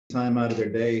time out of their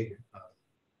day.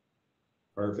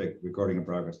 Perfect, recording in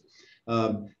progress.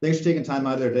 Thanks for taking time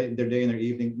out of their day and their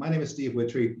evening. My name is Steve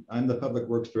Wittry. I'm the Public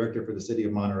Works Director for the City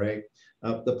of Monterey.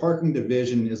 The Parking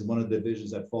Division is one of the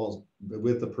divisions that falls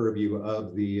with the purview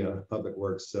of the Public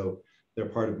Works, so they're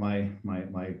part of my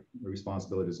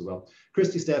responsibilities as well.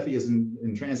 Christy Steffi is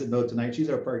in transit mode tonight. She's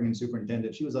our parking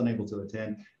superintendent. She was unable to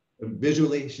attend.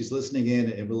 Visually, she's listening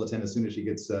in and will attend as soon as she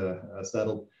gets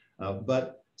settled.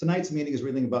 But tonight's meeting is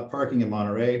really about parking in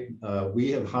Monterey.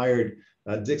 We have hired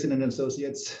Dixon and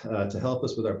Associates to help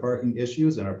us with our parking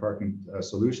issues and our parking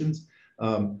solutions.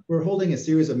 We're holding a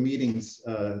series of meetings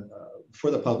for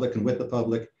the public and with the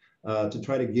public to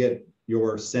try to get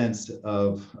your sense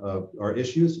of our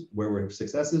issues, where our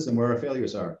successes and where our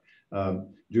failures are.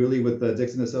 Julie with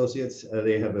Dixon Associates,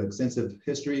 they have an extensive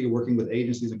history working with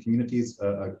agencies and communities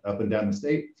up and down the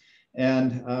state.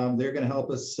 And they're going to help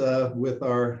us with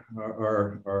our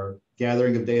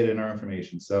gathering of data and our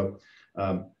information. So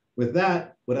with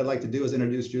that, what I'd like to do is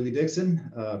introduce Julie Dixon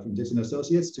from Dixon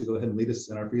Associates to go ahead and lead us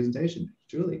in our presentation.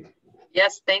 Julie.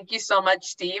 Yes, thank you so much,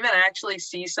 Steve. And I actually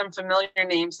see some familiar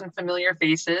names and familiar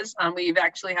faces. We've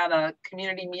actually had a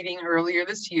community meeting earlier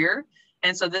this year.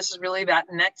 And so this is really that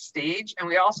next stage. And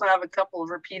we also have a couple of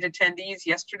repeat attendees.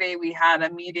 Yesterday, we had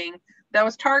a meeting that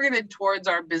was targeted towards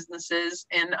our businesses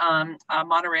in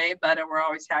Monterey, but we're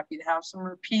always happy to have some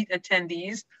repeat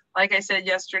attendees. Like I said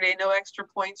yesterday, no extra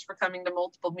points for coming to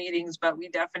multiple meetings, but we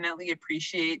definitely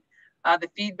appreciate the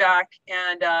feedback,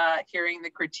 and hearing the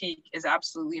critique is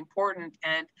absolutely important.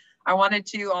 And I wanted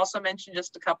to also mention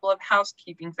just a couple of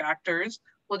housekeeping factors.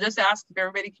 We'll just ask if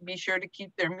everybody can be sure to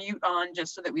keep their mute on,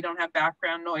 just so that we don't have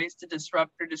background noise to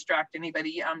disrupt or distract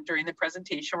anybody during the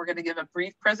presentation. We're going to give a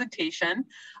brief presentation.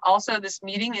 Also, this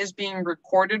meeting is being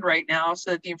recorded right now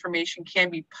so that the information can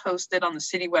be posted on the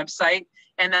city website.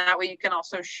 And that way you can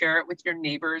also share it with your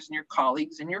neighbors and your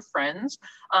colleagues and your friends,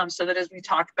 so that as we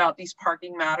talk about these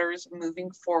parking matters moving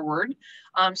forward.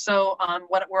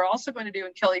 What we're also going to do,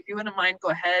 and Kelly, if you wouldn't mind, go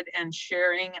ahead and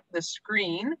sharing the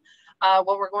screen.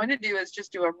 What we're going to do is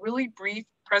just do a really brief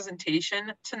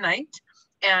presentation tonight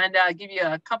and give you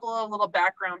a couple of little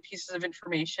background pieces of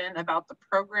information about the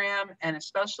program, and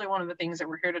especially one of the things that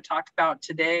we're here to talk about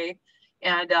today.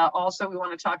 And also we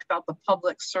want to talk about the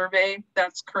public survey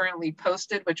that's currently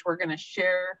posted, which we're going to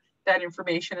share that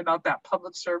information about that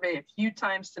public survey a few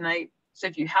times tonight. So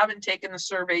if you haven't taken the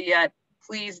survey yet,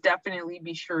 please definitely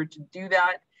be sure to do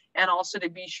that. And also to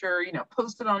be sure,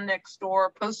 post it on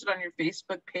Nextdoor, post it on your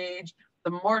Facebook page. The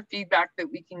more feedback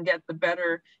that we can get, the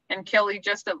better. And Kelly,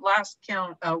 just at last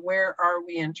count, where are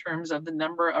we in terms of the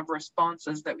number of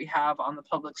responses that we have on the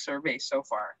public survey so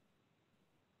far?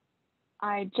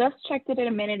 I just checked it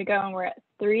a minute ago and we're at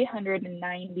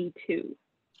 392.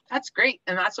 That's great.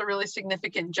 And that's a really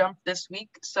significant jump this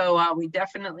week. So we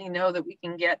definitely know that we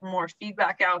can get more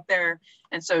feedback out there.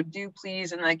 And so do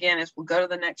please, and again, as we'll go to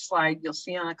the next slide, you'll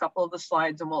see on a couple of the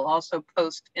slides, and we'll also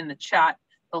post in the chat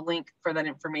the link for that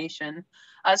information.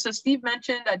 So Steve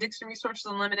mentioned Dixon Resources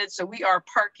Unlimited. So we are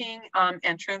parking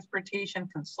and transportation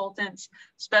consultants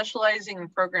specializing in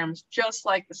programs just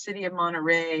like the City of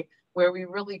Monterey, where we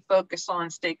really focus on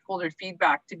stakeholder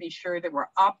feedback to be sure that we're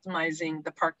optimizing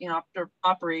the parking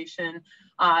operation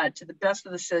to the best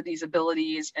of the city's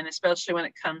abilities, and especially when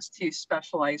it comes to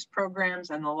specialized programs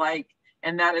and the like.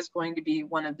 And that is going to be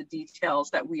one of the details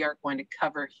that we are going to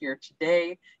cover here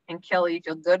today. And Kelly, if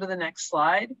you'll go to the next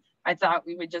slide, I thought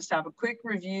we would just have a quick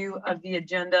review of the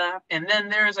agenda. And then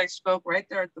there, as I spoke, right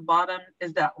there at the bottom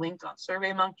is that link on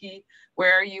SurveyMonkey,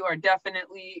 where you are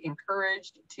definitely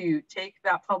encouraged to take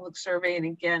that public survey and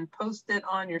again, post it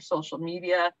on your social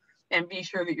media, and be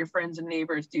sure that your friends and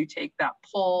neighbors do take that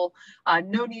poll.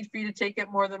 No need for you to take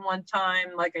it more than one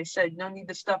time. Like I said, no need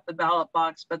to stuff the ballot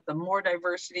box, but the more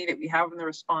diversity that we have in the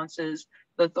responses,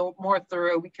 the more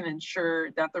thorough we can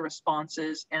ensure that the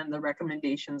responses and the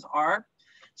recommendations are.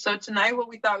 So tonight, what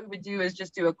we thought we would do is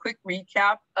just do a quick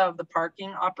recap of the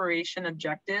parking operation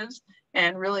objectives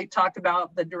and really talk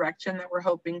about the direction that we're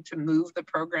hoping to move the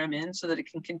program in so that it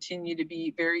can continue to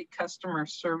be very customer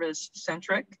service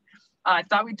centric. I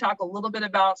thought we'd talk a little bit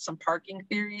about some parking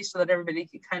theory so that everybody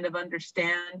could kind of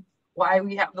understand why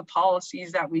we have the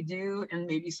policies that we do and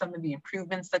maybe some of the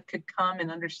improvements that could come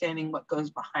and understanding what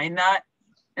goes behind that.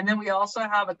 And then we also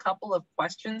have a couple of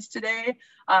questions today,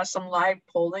 some live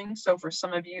polling. So for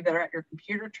some of you that are at your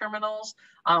computer terminals,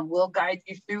 we'll guide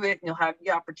you through it and you'll have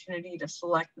the opportunity to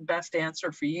select the best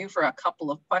answer for you for a couple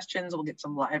of questions. We'll get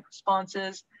some live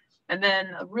responses. And then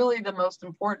really the most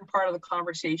important part of the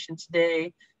conversation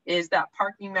today is that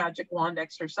parking magic wand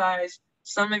exercise.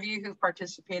 Some of you who've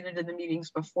participated in the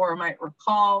meetings before might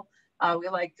recall We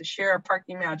like to share a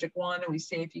parking magic wand, and we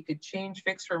say if you could change,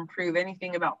 fix, or improve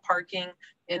anything about parking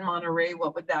in Monterey,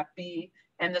 what would that be?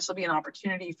 And this will be an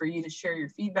opportunity for you to share your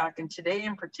feedback. And today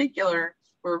in particular,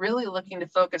 we're really looking to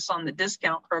focus on the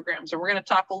discount programs. And we're going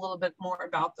to talk a little bit more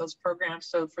about those programs.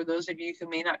 So for those of you who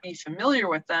may not be familiar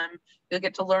with them, you'll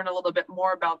get to learn a little bit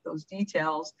more about those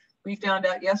details. We found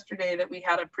out yesterday that we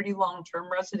had a pretty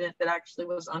long-term resident that actually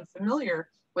was unfamiliar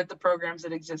with the programs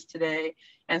that exist today.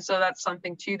 And so that's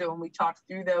something too, that when we talk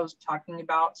through those, talking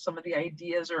about some of the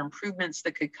ideas or improvements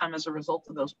that could come as a result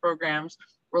of those programs,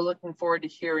 we're looking forward to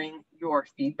hearing your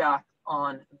feedback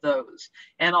on those.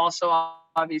 And also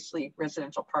obviously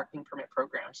residential parking permit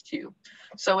programs too.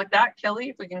 So with that, Kelly,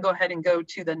 if we can go ahead and go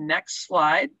to the next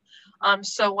slide.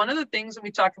 So one of the things when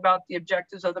we talk about the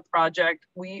objectives of the project,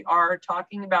 we are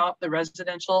talking about the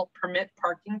residential permit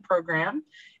parking program.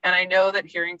 And I know that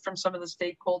hearing from some of the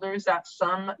stakeholders that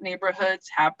some neighborhoods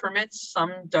have permits,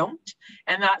 some don't.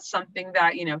 And that's something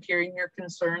that, you know, hearing your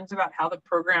concerns about how the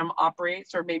program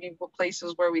operates, or maybe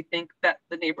places where we think that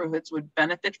the neighborhoods would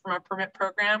benefit from a permit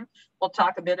program, we'll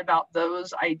talk a bit about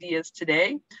those ideas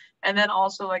today. And then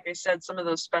also, like I said, some of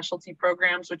those specialty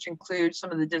programs, which include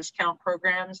some of the discount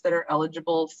programs that are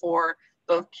eligible for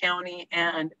both county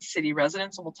and city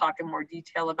residents. And we'll talk in more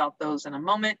detail about those in a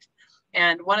moment.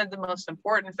 And one of the most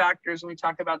important factors when we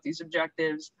talk about these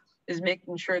objectives is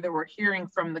making sure that we're hearing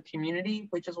from the community,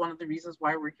 which is one of the reasons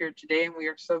why we're here today. And we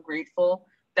are so grateful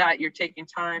that you're taking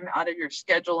time out of your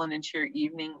schedule and into your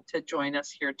evening to join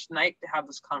us here tonight to have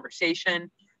this conversation.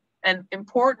 And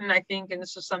important, I think, and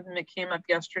this is something that came up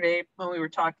yesterday when we were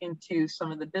talking to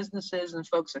some of the businesses and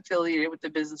folks affiliated with the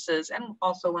businesses, and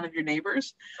also one of your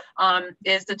neighbors,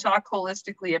 is to talk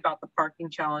holistically about the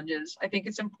parking challenges. I think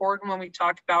it's important when we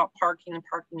talk about parking and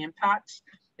parking impacts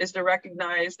is to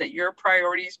recognize that your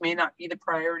priorities may not be the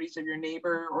priorities of your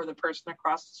neighbor or the person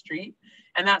across the street.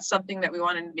 And that's something that we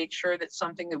want to make sure that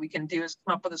something that we can do is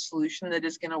come up with a solution that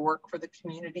is going to work for the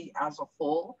community as a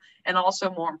whole. And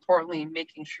also more importantly,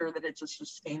 making sure that it's a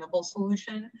sustainable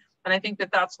solution. And I think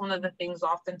that that's one of the things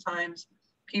oftentimes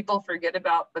people forget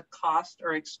about, the cost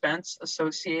or expense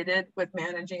associated with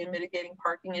managing and mitigating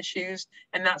parking issues.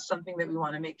 And that's something that we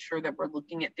want to make sure that we're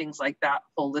looking at things like that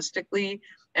holistically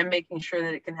and making sure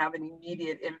that it can have an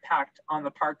immediate impact on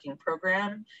the parking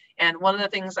program. And one of the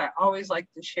things I always like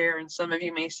to share, and some of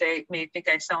you may think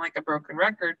I sound like a broken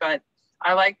record, but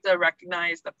I like to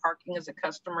recognize that parking is a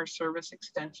customer service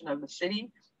extension of the city,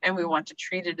 and we want to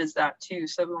treat it as that too.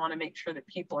 So we want to make sure that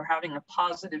people are having a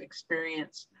positive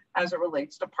experience as it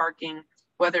relates to parking,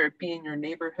 whether it be in your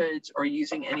neighborhoods or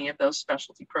using any of those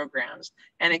specialty programs.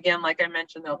 And again, like I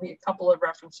mentioned, there'll be a couple of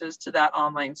references to that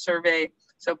online survey.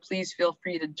 So please feel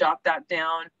free to jot that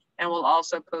down, and we'll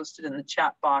also post it in the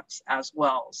chat box as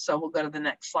well. So we'll go to the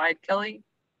next slide, Kelly.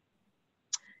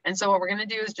 And so what we're going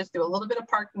to do is just do a little bit of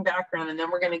parking background, and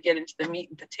then we're going to get into the meat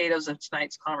and potatoes of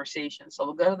tonight's conversation. So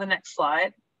we'll go to the next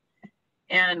slide.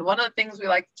 And one of the things we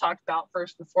like to talk about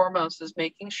first and foremost is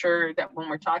making sure that when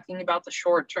we're talking about the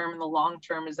short term and the long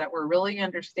term is that we're really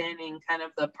understanding kind of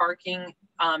the parking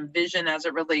vision as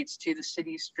it relates to the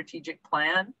city's strategic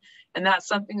plan. And that's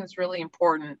something that's really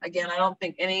important. Again, I don't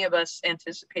think any of us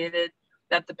anticipated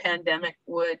that the pandemic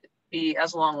would be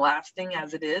as long lasting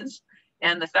as it is.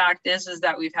 And the fact is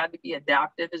that we've had to be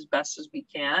adaptive as best as we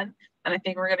can. And I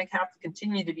think we're going to have to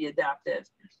continue to be adaptive.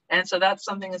 And so that's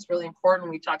something that's really important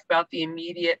when we talk about the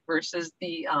immediate versus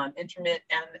the intermittent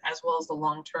and as well as the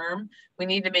long term. We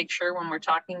need to make sure when we're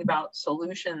talking about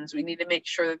solutions, we need to make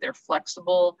sure that they're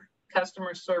flexible,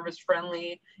 customer service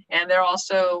friendly, and they're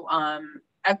also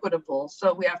equitable.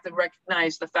 So we have to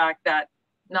recognize the fact that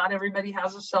not everybody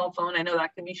has a cell phone. I know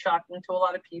that can be shocking to a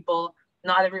lot of people.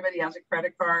 Not everybody has a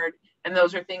credit card. And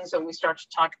those are things that when we start to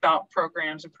talk about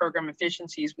programs and program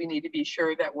efficiencies, we need to be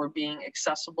sure that we're being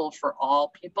accessible for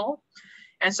all people.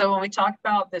 And so when we talk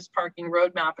about this parking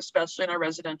roadmap, especially in our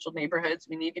residential neighborhoods,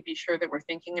 we need to be sure that we're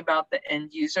thinking about the end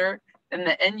user. And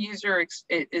the end user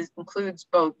includes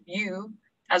both you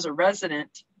as a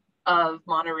resident of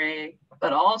Monterey,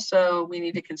 but also we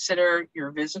need to consider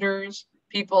your visitors,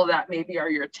 people that maybe are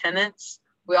your tenants.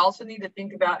 We also need to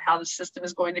think about how the system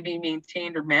is going to be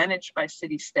maintained or managed by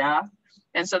city staff.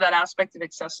 And so that aspect of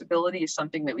accessibility is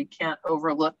something that we can't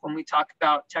overlook when we talk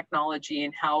about technology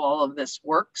and how all of this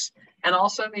works. And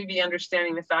also maybe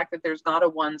understanding the fact that there's not a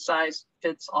one size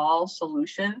fits all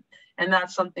solution. And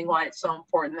that's something why it's so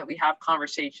important that we have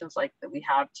conversations like that we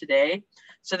have today,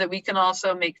 so that we can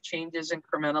also make changes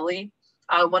incrementally.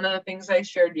 One of the things I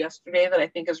shared yesterday that I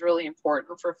think is really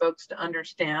important for folks to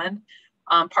understand,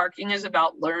 parking is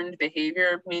about learned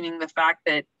behavior, meaning the fact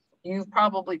that you've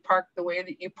probably parked the way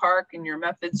that you park, and your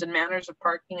methods and manners of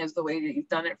parking is the way that you've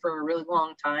done it for a really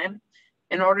long time.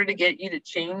 In order to get you to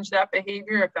change that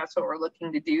behavior, if that's what we're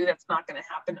looking to do, that's not going to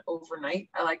happen overnight.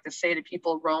 I like to say to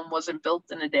people, Rome wasn't built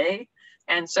in a day.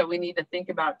 And so we need to think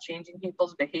about changing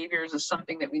people's behaviors as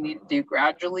something that we need to do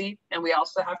gradually. And we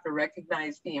also have to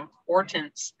recognize the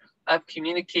importance of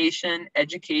communication,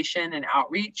 education, and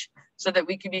outreach so that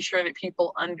we can be sure that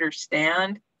people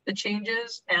understand the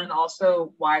changes and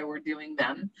also why we're doing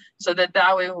them. So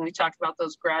that way, when we talk about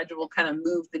those gradual kind of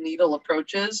move the needle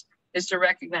approaches, is to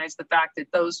recognize the fact that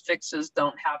those fixes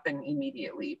don't happen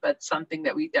immediately, but something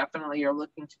that we definitely are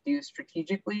looking to do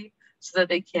strategically so that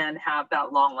they can have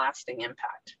that long-lasting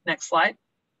impact. Next slide.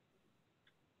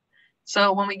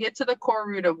 So when we get to the core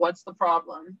root of what's the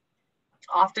problem,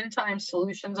 oftentimes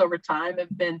solutions over time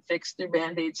have been fixed through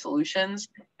Band-Aid solutions.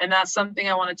 And that's something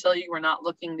I want to tell you we're not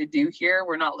looking to do here.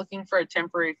 We're not looking for a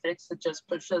temporary fix that just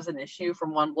pushes an issue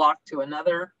from one block to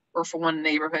another or from one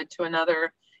neighborhood to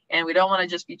another. And we don't want to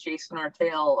just be chasing our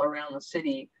tail around the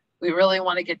city. We really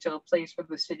want to get to a place where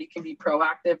the city can be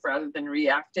proactive rather than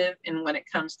reactive. And when it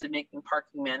comes to making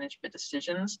parking management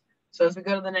decisions. So as we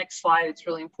go to the next slide, it's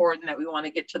really important that we want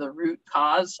to get to the root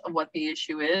cause of what the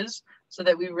issue is so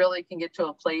that we really can get to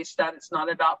a place that it's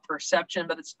not about perception,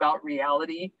 but it's about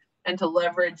reality and to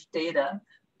leverage data.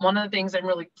 One of the things I'm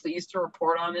really pleased to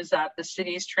report on is that the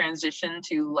city's transition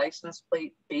to license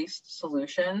plate based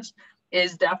solutions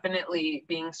is definitely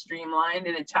being streamlined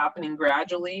and it's happening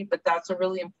gradually, but that's a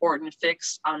really important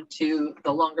fix to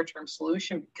the longer term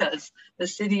solution because the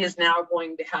city is now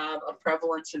going to have a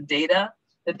prevalence of data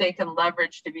that they can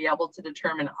leverage to be able to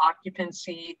determine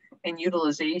occupancy and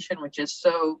utilization, which is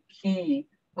so key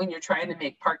when you're trying to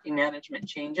make parking management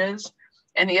changes.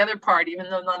 And the other part, even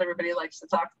though not everybody likes to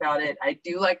talk about it, I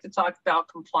do like to talk about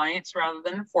compliance rather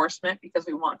than enforcement because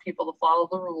we want people to follow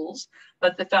the rules.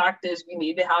 But the fact is we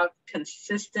need to have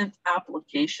consistent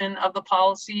application of the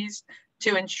policies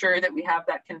to ensure that we have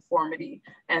that conformity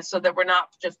and so that we're not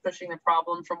just pushing the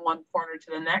problem from one corner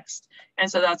to the next. And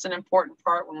so that's an important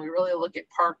part when we really look at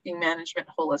parking management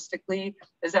holistically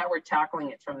is that we're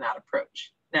tackling it from that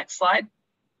approach. Next slide.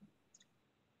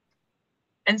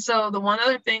 And so the one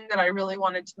other thing that I really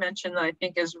wanted to mention that I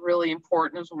think is really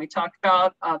important is when we talk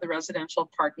about the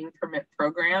residential parking permit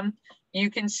program,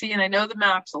 you can see, and I know the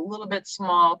map's a little bit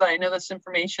small, but I know this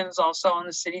information is also on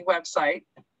the city website.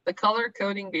 The color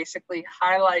coding basically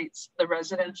highlights the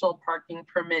residential parking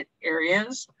permit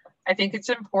areas. I think it's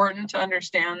important to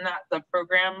understand that the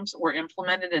programs were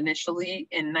implemented initially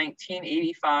in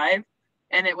 1985.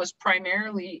 And it was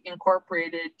primarily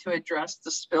incorporated to address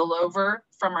the spillover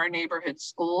from our neighborhood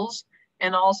schools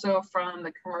and also from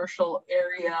the commercial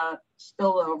area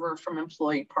spillover from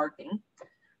employee parking.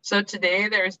 So today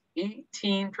there's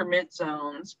 18 permit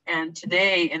zones. And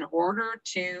today, in order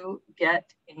to get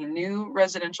a new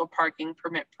residential parking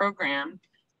permit program,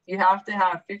 you have to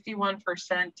have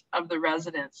 51% of the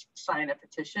residents sign a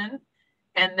petition.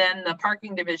 And then the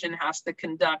parking division has to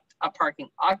conduct a parking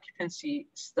occupancy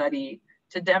study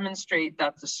to demonstrate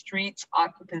that the street's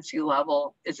occupancy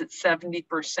level is at 70%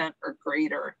 or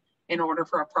greater in order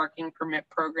for a parking permit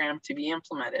program to be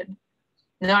implemented.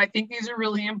 Now, I think these are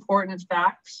really important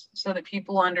facts so that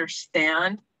people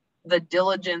understand the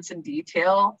diligence and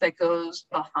detail that goes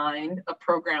behind a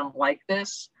program like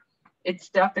this. It's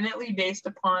definitely based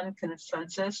upon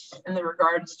consensus in the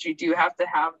regards that you do have to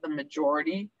have the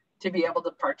majority to be able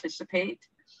to participate.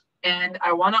 And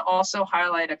I want to also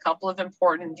highlight a couple of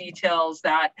important details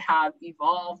that have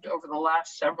evolved over the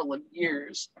last several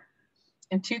years.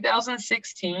 In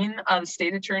 2016, the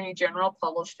State Attorney General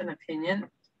published an opinion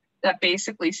that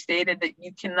basically stated that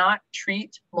you cannot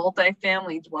treat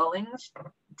multifamily dwellings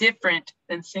different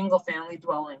than single family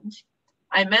dwellings.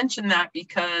 I mention that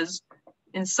because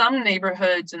in some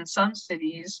neighborhoods in some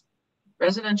cities,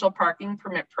 residential parking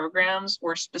permit programs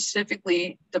were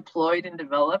specifically deployed and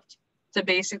developed to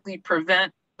basically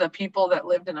prevent the people that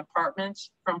lived in apartments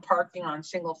from parking on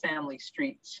single family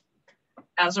streets.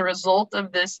 As a result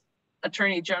of this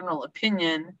Attorney General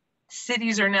opinion,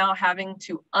 cities are now having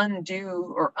to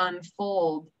undo or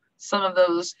unfold some of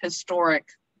those historic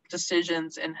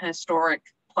decisions and historic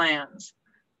plans.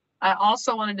 I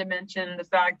also wanted to mention the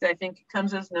fact that I think it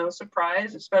comes as no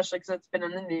surprise, especially because it's been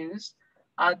in the news.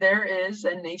 There is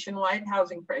a nationwide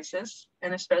housing crisis,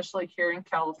 and especially here in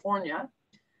California.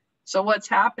 So what's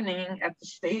happening at the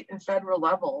state and federal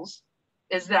levels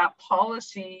is that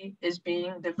policy is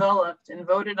being developed and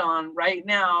voted on right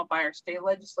now by our state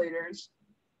legislators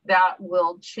that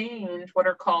will change what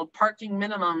are called parking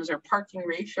minimums or parking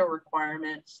ratio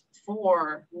requirements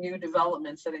for new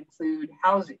developments that include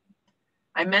housing.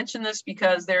 I mention this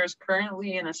because there's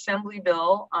currently an assembly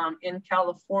bill in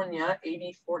California,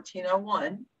 AB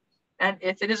 1401. And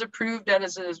if it is approved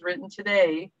as it is written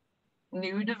today,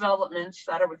 new developments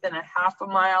that are within a half a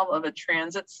mile of a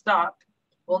transit stop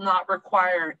will not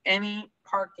require any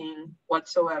parking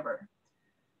whatsoever.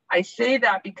 I say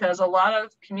that because a lot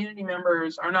of community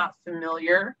members are not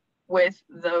familiar with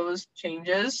those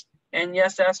changes. And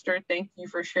yes, Esther, thank you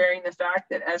for sharing the fact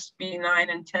that SB 9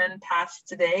 and 10 passed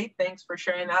today. Thanks for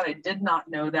sharing that. I did not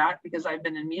know that because I've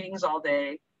been in meetings all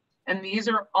day. And these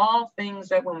are all things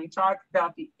that when we talk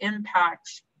about the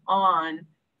impacts on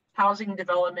housing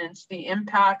developments, the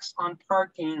impacts on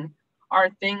parking are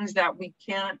things that we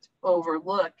can't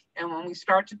overlook. And when we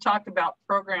start to talk about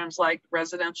programs like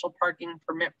residential parking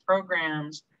permit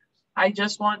programs, I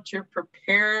just want to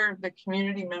prepare the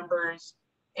community members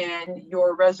and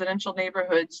your residential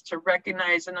neighborhoods to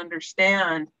recognize and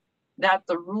understand that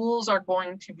the rules are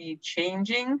going to be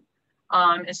changing,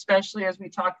 especially as we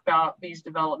talk about these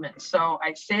developments. So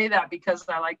I say that because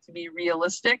I like to be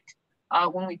realistic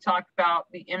when we talk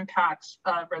about the impacts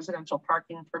of residential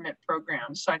parking permit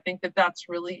programs. So I think that that's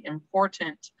really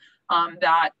important,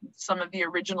 that some of the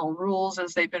original rules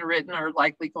as they've been written are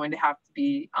likely going to have to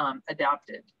be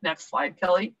adapted. Next slide,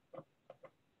 Kelly.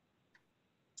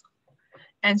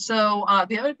 And so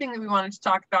the other thing that we wanted to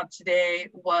talk about today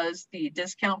was the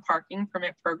discount parking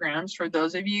permit programs. For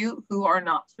those of you who are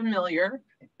not familiar,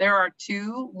 there are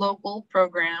two local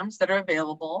programs that are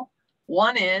available.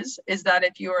 One is that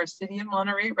if you are a City of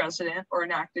Monterey resident or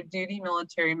an active duty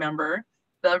military member,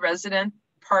 the resident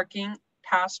parking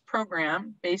pass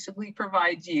program basically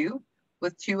provides you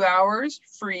with 2 hours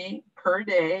free per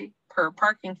day per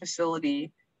parking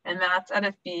facility. And that's at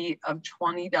a fee of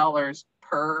 $20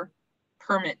 per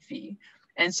permit fee.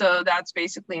 And so that's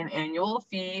basically an annual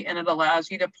fee, and it allows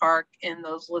you to park in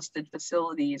those listed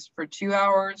facilities for 2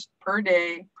 hours per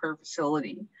day per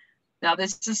facility. Now,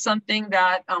 this is something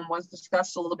that was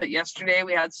discussed a little bit yesterday.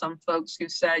 We had some folks who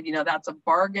said, you know, that's a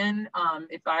bargain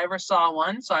if I ever saw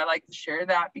one. So I like to share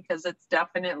that because it's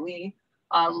definitely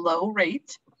a low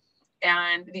rate.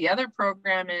 And the other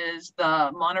program is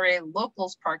the Monterey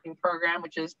Locals Parking Program,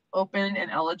 which is open and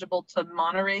eligible to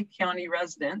Monterey County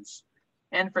residents.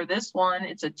 And for this one,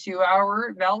 it's a 2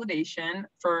 hour validation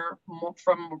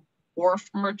from wharf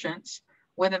merchants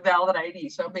with a valid ID.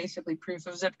 So basically proof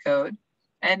of zip code.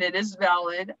 And it is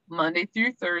valid Monday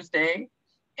through Thursday.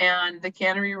 And the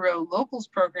Cannery Row Locals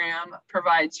Program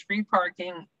provides free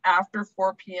parking after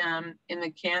 4 p.m. in the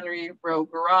Cannery Row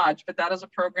Garage. But that is a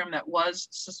program that was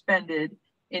suspended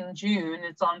in June.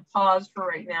 It's on pause for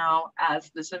right now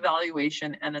as this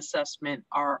evaluation and assessment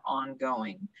are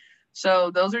ongoing.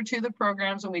 So those are two of the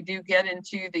programs. When we do get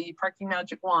into the Parking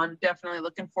Magic Wand, definitely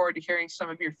looking forward to hearing some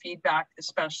of your feedback,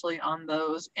 especially on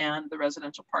those and the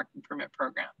residential parking permit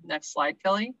program. Next slide,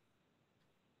 Kelly.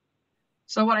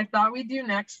 So what I thought we'd do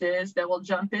next is that we'll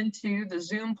jump into the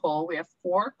Zoom poll. We have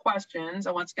 4 questions,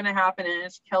 and what's going to happen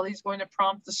is Kelly's going to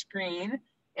prompt the screen,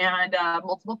 and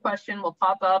multiple question will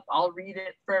pop up. I'll read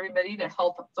it for everybody to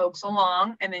help folks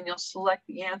along, and then you'll select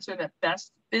the answer that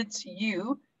best fits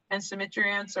you and submit your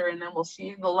answer, and then we'll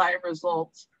see the live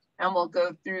results, and we'll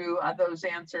go through those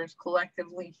answers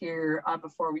collectively here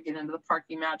before we get into the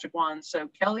Parking Magic Wand. So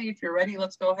Kelly, if you're ready,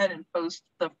 let's go ahead and post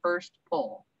the first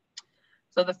poll.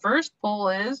 So the first poll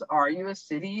is, are you a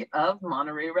City of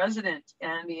Monterey resident?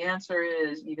 And the answer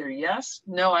is either yes,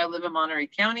 no, I live in Monterey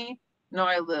County, no,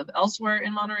 I live elsewhere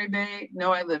in Monterey Bay,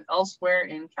 no, I live elsewhere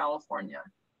in California.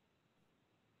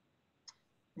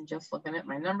 I'm just looking at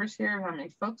my numbers here, how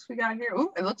many folks we got here.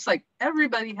 Oh, it looks like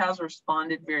everybody has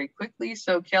responded very quickly.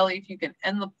 So Kelly, if you can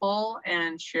end the poll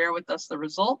and share with us the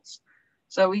results.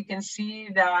 So we can see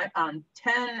that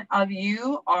 10 of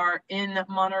you are in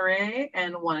Monterey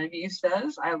and 1 of you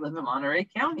says, I live in Monterey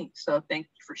County. So thank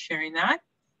you for sharing that.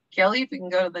 Kelly, if we can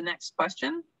go to the next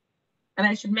question. And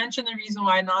I should mention the reason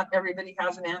why not everybody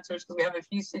has an answer is because we have a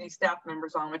few city staff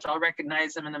members on, which I'll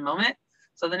recognize them in a moment.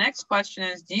 So the next question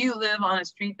is, do you live on a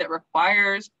street that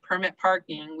requires permit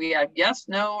parking? We have yes,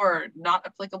 no, or not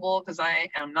applicable because I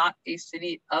am not a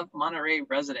City of Monterey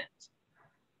resident.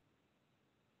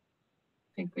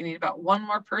 I think we need about 1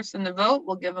 more person to vote.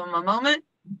 We'll give them a moment.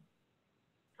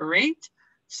 Great.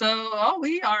 So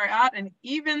we are at an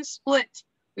even split.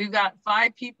 We've got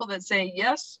 5 people that say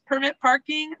yes, permit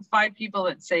parking, 5 people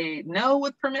that say no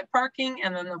with permit parking,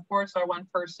 and then of course our 1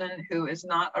 person who is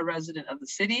not a resident of the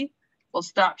city. We'll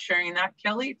stop sharing that,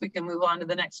 Kelly, if we can move on to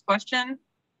the next question.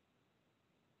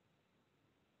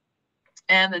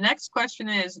 And the next question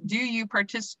is, do you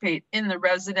participate in the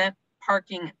resident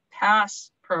parking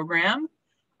pass program?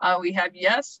 We have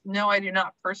yes, no, I do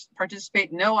not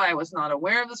participate. No, I was not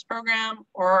aware of this program,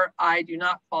 or I do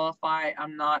not qualify.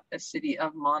 I'm not a City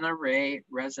of Monterey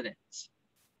resident.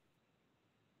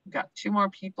 We've got 2 more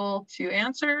people to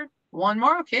answer. 1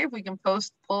 more. Okay, if we can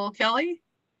pull Kelly.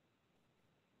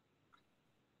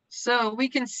 So we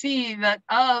can see that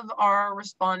of our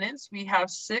respondents, we have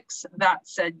 6 that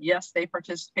said yes, they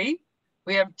participate.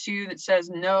 We have 2 that says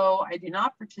no, I do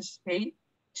not participate.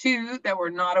 2 that were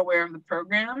not aware of the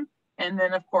program. And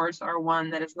then of course, our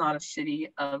 1 that is not a City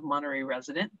of Monterey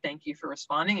resident. Thank you for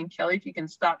responding. And Kelly, if you can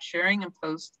stop sharing and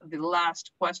post the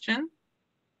last question.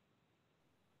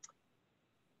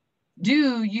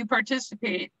 Do you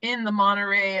participate in the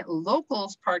Monterey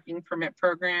Locals Parking Permit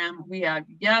Program? We have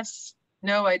yes,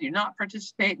 no, I do not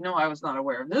participate. No, I was not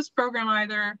aware of this program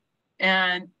either.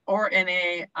 And or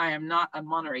NA, I am not a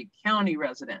Monterey County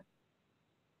resident.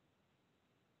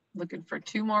 Looking for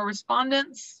 2 more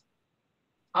respondents.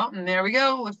 Oh, and there we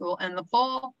go. We'll end the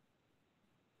poll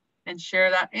and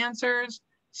share that answers.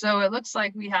 So it looks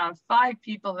like we have 5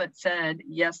 people that said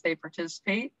yes, they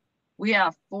participate. We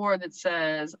have 4 that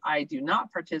says I do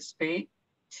not participate.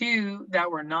 2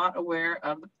 that were not aware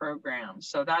of the program.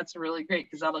 So that's really great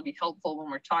because that'll be helpful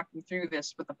when we're talking through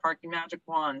this with the Parking Magic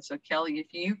Wand. So Kelly,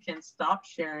 if you can stop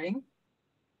sharing.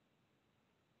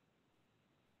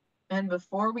 And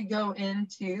before we go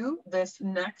into this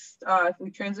next, if we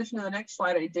transition to the next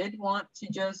slide, I did want to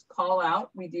just call out,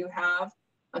 we do have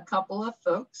a couple of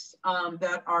folks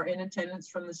that are in attendance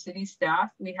from the city staff.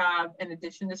 We have, in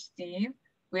addition to Steve,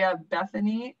 we have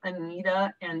Bethany,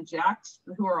 Anita, and Jax,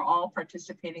 who are all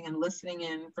participating and listening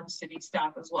in from city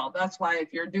staff as well. That's why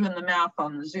if you're doing the math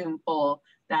on the Zoom poll,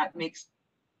 that makes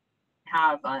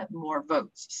have more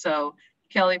votes. So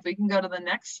Kelly, if we can go to the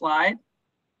next slide.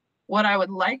 What I would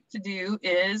like to do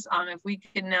is if we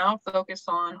can now focus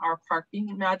on our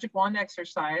Parking Magic Wand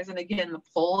exercise. And again, the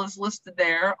poll is listed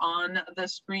there on the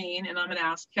screen. And I'm going to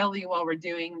ask Kelly while we're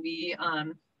doing the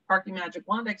Parking Magic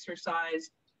Wand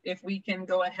exercise, if we can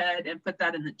go ahead and put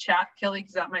that in the chat, Kelly,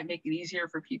 because that might make it easier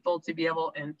for people to be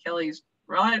able, and Kelly's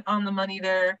right on the money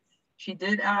there. She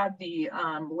did add the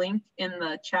link in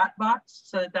the chat box.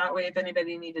 So that way, if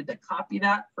anybody needed to copy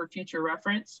that for future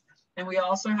reference. And we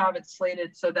also have it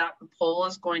slated so that the poll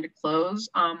is going to close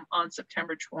on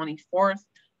September 24th,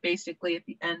 basically at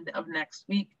the end of next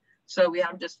week. So we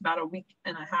have just about a week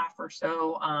and a half or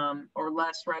so or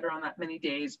less, right around that many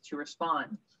days to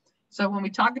respond. So when we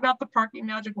talk about the Parking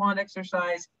Magic Wand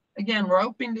exercise, again, we're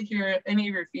hoping to hear any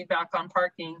of your feedback on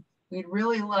parking. We'd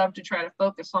really love to try to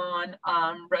focus on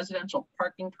residential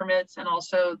parking permits and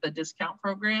also the discount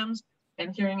programs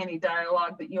and hearing any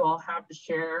dialogue that you all have to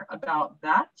share about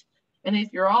that. And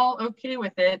if you're all okay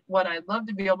with it, what I'd love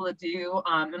to be able to do,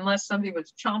 unless somebody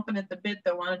was chomping at the bit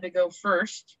that wanted to go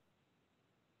first,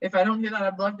 if I don't hear that,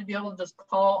 I'd love to be able to just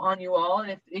call on you all.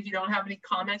 And if you don't have any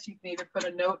comments, you can either put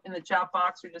a note in the chat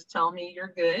box or just tell me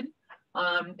you're good.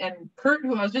 And Kurt,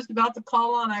 who I was just about to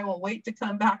call on, I will wait to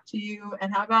come back to you.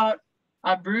 And how about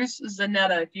Bruce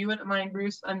Zanetta? If you wouldn't mind,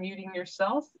 Bruce, unmuting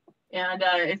yourself. And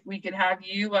if we could have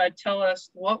you tell us,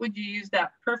 what would you use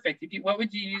that, perfect. What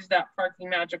would you use that Parking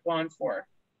Magic Wand for?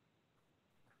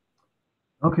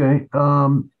 Okay.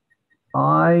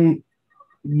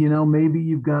 Maybe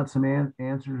you've got some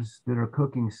answers that are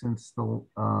cooking since the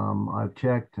I've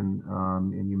checked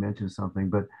and you mentioned something,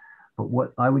 but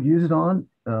what I would use it on,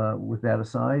 with that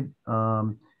aside,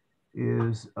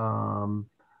 is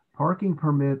parking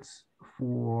permits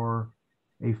for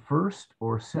a first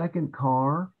or second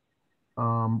car,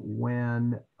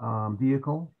 when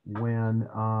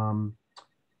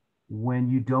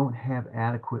you don't have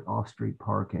adequate off-street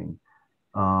parking.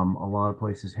 A lot of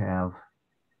places have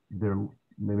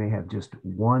they may have just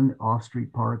one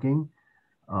off-street parking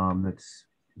that's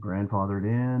grandfathered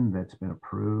in, that's been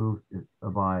approved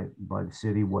by the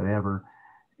city, whatever.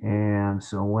 And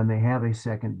so when they have a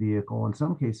second vehicle, in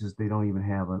some cases they don't even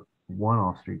have one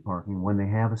off-street parking. When they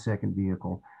have a second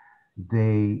vehicle,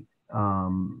 they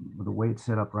the way it's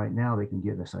set up right now, they can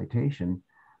get a citation.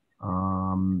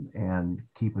 And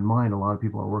keep in mind, a lot of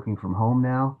people are working from home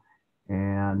now,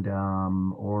 and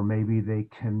or maybe they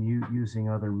commute using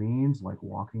other means like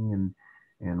walking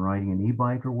and riding an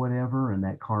e-bike or whatever, and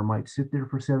that car might sit there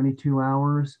for 72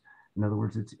 hours. In other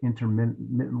words, it's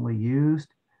intermittently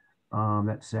used,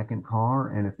 that second car.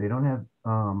 And if they don't have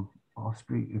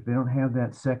if they don't have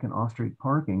that second off-street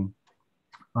parking,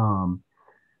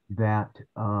 they're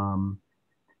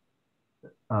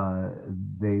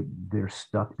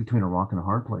stuck between a rock and a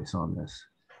hard place on this.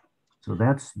 So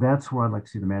that's where I'd like to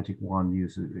see the Magic Wand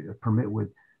use a permit with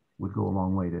would go a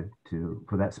long way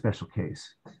for that special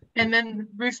case. And then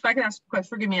Bruce, if I can ask a question,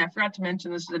 forgive me, I forgot to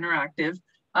mention this is interactive.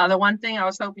 The one thing I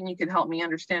was hoping you could help me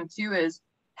understand too is,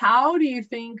 how do you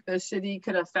think the city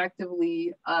could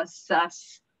effectively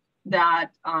assess that,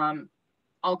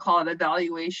 I'll call it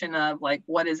evaluation of like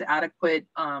what is adequate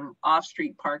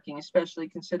off-street parking, especially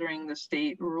considering the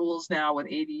state rules now with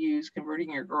ADUs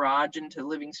converting your garage into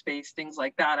living space, things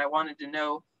like that. I wanted to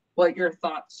know what your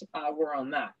thoughts were on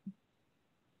that.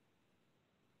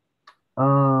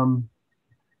 I'm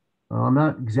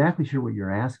not exactly sure what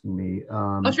you're asking me.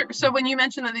 Oh, sure. So when you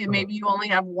mentioned that maybe you only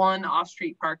have one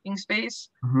off-street parking space,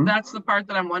 that's the part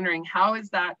that I'm wondering. How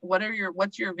is that?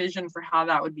 What's your vision for how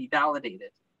that would be validated?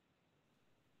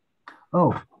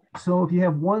 Oh, so if you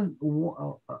have one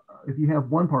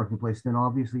parking place, then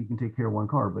obviously you can take care of one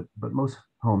car. But most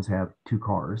homes have two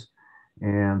cars,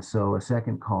 and so a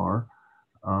second car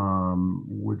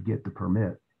would get the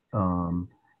permit.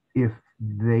 If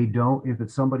they don't, if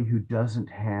it's somebody who doesn't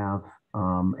have,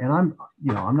 and I'm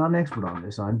not an expert on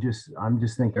this. I'm just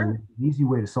thinking Sure. an easy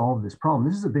way to solve this problem.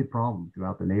 This is a big problem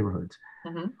throughout the neighborhoods,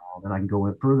 and I can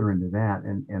go further into that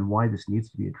and why this needs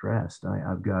to be addressed.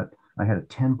 I had a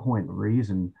 10-point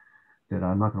reason that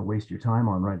I'm not going to waste your time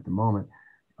on right at the moment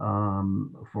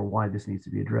for why this needs to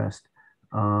be addressed.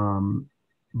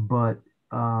 But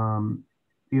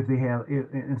if they have,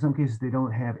 in some cases, they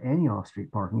don't have any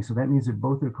off-street parking. So that means that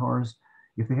both their cars,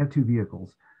 if they have two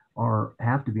vehicles,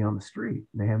 have to be on the street.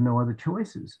 They have no other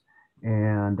choices.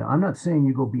 And I'm not saying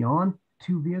you go beyond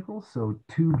two vehicles. So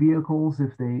two vehicles,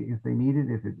 if they need it,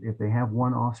 if they have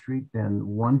one off-street, then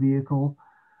one vehicle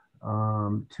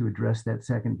to address that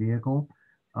second vehicle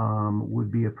would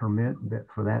be a permit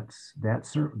for that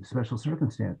special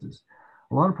circumstances.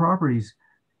 A lot of properties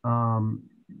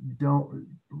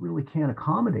can't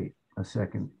accommodate a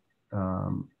second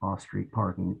off-street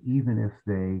parking, even if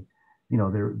they,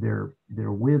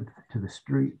 their width to the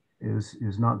street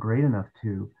is not great enough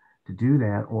to do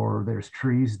that, or there's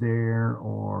trees there,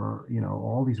 or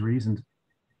all these reasons,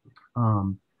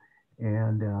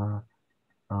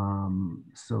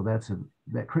 so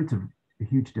that creates a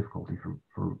huge difficulty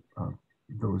for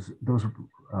those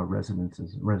residents.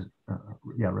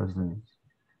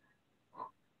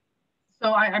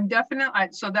 So I'm definitely,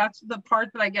 so that's the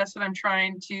part that I guess that I'm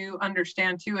trying to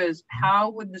understand too, is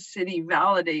how would the city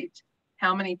validate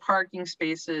how many parking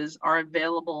spaces are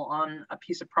available on a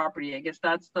piece of property? I guess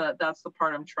that's the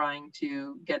part I'm trying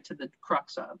to get to the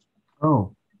crux of.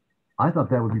 Oh, I thought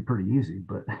that would be pretty easy,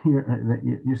 but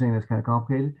you're saying that's kind of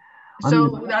complicated.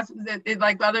 So that's it,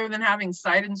 like, other than having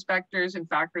site inspectors and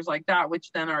factors like that,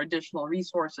 which then are additional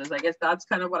resources. I guess that's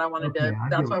kind of what I wanted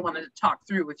that's what I wanted to talk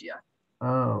through with you.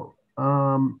 Oh,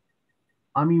 one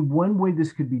way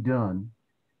this could be done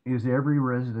is every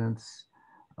residence.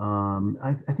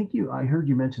 I think I heard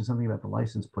you mention something about the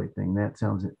license plate thing. That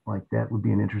sounds like that would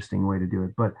be an interesting way to do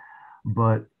it. But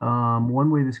one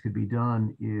way this could be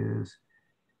done is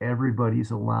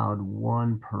everybody's allowed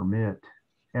one permit.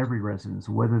 Every residence,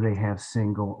 whether they have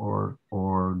single or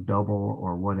double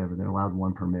or whatever, they're allowed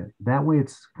one permit. That way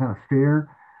it's kind of fair.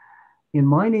 In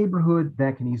my neighborhood,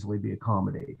 that can easily be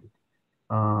accommodated.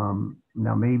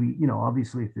 Now, maybe,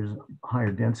 obviously if there's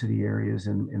higher density areas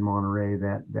in Monterey,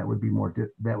 that would be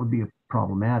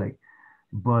problematic.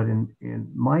 But in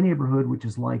my neighborhood, which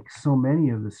is like so many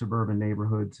of the suburban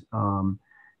neighborhoods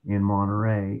in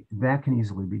Monterey, that can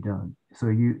easily be done. So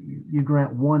you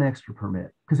grant one extra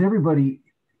permit, because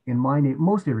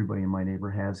most everybody in my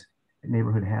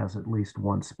neighborhood has at least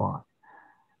one spot.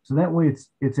 So that way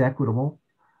it's equitable.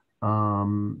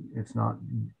 It's not,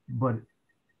 but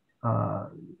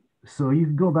so you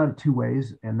can go about it two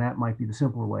ways, and that might be the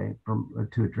simpler way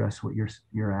to address what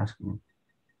you're asking.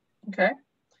 Okay.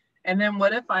 And then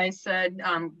what if I said,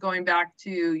 going back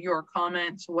to your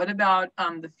comments, what about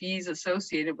the fees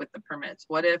associated with the permits?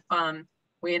 What if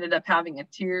we ended up having a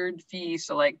tiered fee?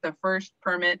 So like the first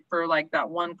permit for like that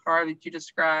one car that you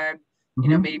described,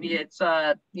 maybe it's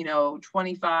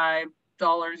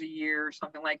 $25 a year or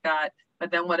something like that. But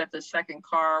then what if the second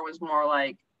car was more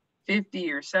like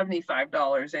 $50 or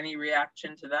 $75? Any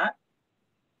reaction to that?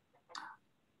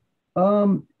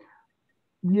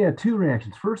 Yeah, two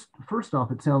reactions. First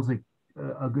off, it sounds like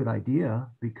a good idea,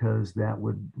 because that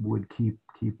would keep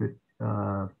it.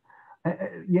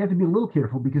 You have to be a little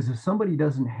careful, because if somebody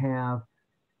doesn't have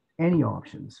any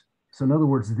options, so in other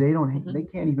words, they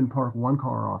can't even park one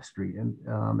car off street, and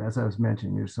as I was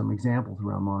mentioning, there's some examples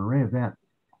around Monterey of that,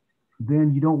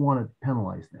 then you don't want to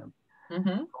penalize them.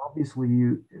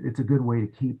 Obviously, it's a good way to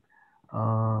keep.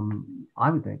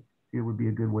 I would think it would be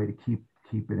a good way to keep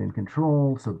it in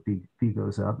control, so the fee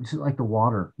goes up. It's just like the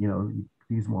water, you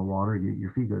use more water, your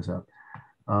fee goes up.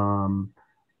 I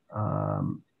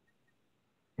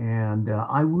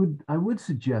would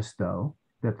suggest though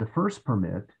that the first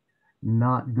permit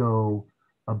not go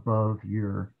above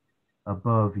your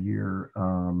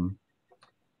handling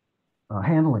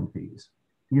fees,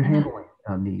 your handling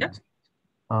needs.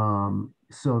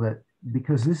 So that,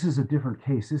 because this is a different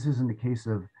case, this isn't a case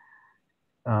of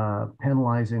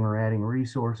penalizing or adding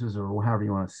resources or however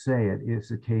you want to say it.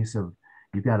 It's a case of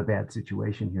you've got a bad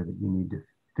situation here that you need to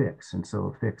fix, and so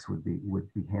a fix would be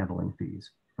handling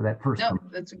fees for that first. No,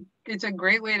 it's a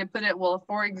great way to put it. Well,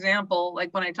 for example,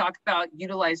 like when I talk about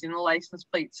utilizing the license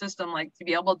plate system, like to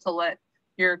be able to let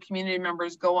your community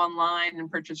members go online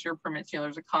and purchase your permits,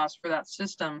 there's a cost for that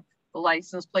system. The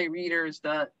license plate readers,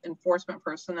 the enforcement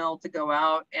personnel to go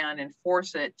out and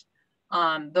enforce it.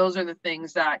 Those are the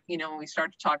things that, when we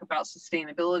start to talk about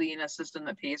sustainability in a system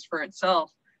that pays for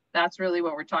itself, that's really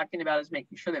what we're talking about, is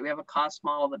making sure that we have a cost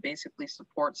model that basically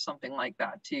supports something like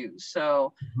that too.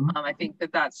 So I think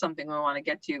that that's something we want to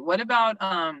get to. What about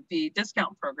the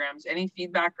discount programs? Any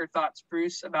feedback or thoughts,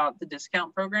 Bruce, about the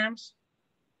discount programs?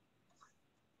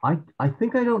 I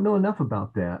think I don't know enough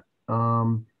about that.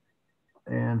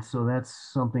 And so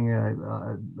that's something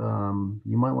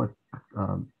you might want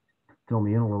to fill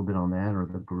me in a little bit on that, or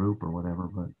the group or whatever.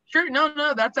 But sure,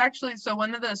 no, that's actually, so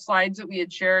one of the slides that we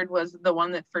had shared was the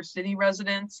one that for city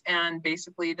residents, and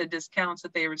basically the discounts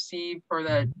that they receive for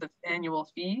the annual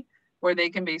fee, where they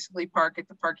can basically park at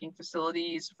the parking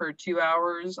facilities for 2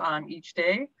 hours each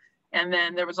day. And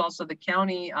then there was also the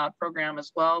county program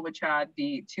as well, which had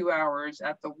the 2 hours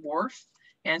at the wharf.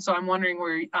 And so I'm wondering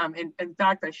where, in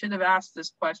fact, I should have asked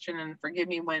this question, and forgive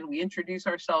me when we introduce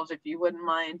ourselves, if you wouldn't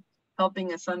mind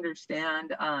helping us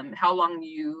understand how long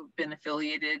you've been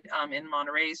affiliated in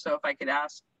Monterey. So if I could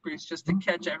ask Bruce, just to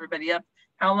catch everybody up,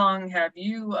 how long have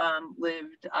you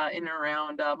lived in and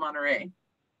around Monterey?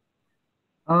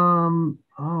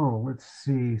 Oh, let's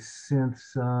see,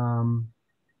 since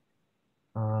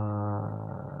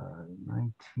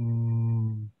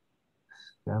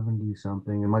 1970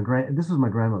 something, and this was my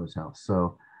grandmother's house,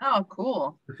 so oh,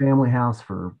 cool, the family house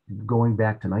for going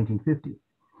back to 1950.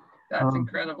 That's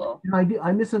incredible.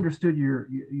 I misunderstood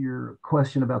your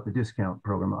question about the discount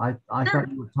program. I Sure. thought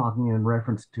you were talking in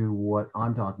reference to what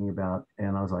I'm talking about,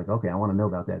 and I was like, okay, I want to know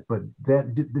about that. But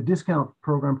the discount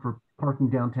program for parking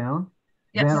downtown,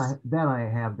 yes, that I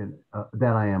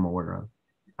am aware of.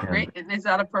 Great. And is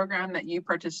that a program that you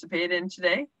participate in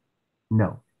today?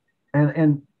 No,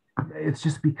 and it's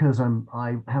just because I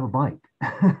have a bike.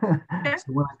 Okay.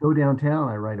 So when I go downtown,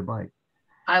 I ride a bike.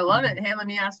 I love it. Hey, let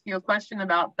me ask you a question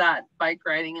about that bike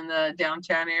riding in the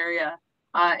downtown area.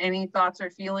 Any thoughts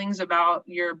or feelings about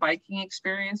your biking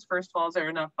experience? First of all, is there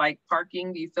enough bike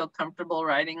parking? Do you feel comfortable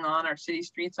riding on our city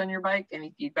streets on your bike?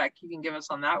 Any feedback you can give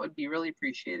us on that would be really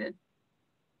appreciated.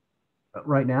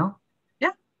 Right now?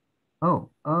 Yeah. Oh,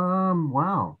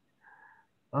 wow.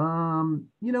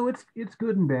 It's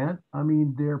good and bad. I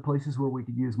mean, there are places where we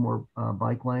could use more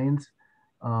bike lanes,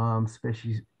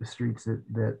 especially the streets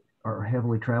that are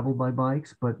heavily traveled by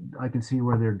bikes, but I can see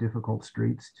where there are difficult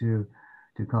streets to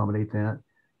accommodate that.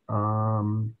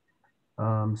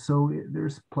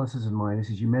 There's pluses and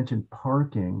minuses. You mentioned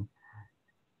parking.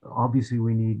 Obviously,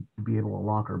 we need to be able to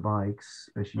lock our bikes,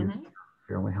 especially if they're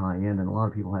fairly high end, and a lot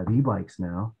of people have e-bikes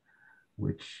now,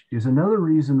 which is another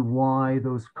reason why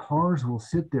those cars will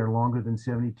sit there longer than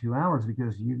 72 hours,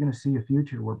 because you're going to see a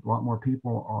future where a lot more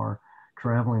people are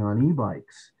traveling on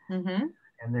e-bikes.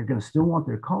 And they're going to still want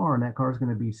their car, and that car is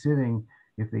going to be sitting,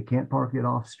 if they can't park it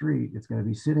off street, it's going to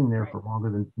be sitting there for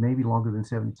maybe longer than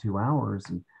 72 hours.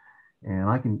 And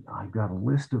I've got a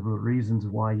list of the reasons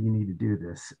why you need to do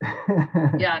this.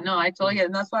 Yeah, no, I totally get it.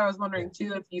 And that's why I was wondering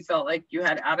too, if you felt like you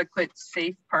had adequate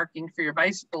safe parking for your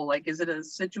bicycle. Like, is it a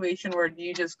situation where do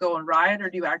you just go and ride, or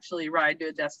do you actually ride to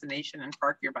a destination and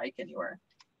park your bike anywhere?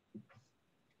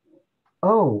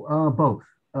 Oh, both.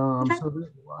 So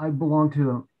I belong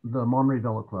to the Monterey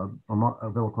Velo Club,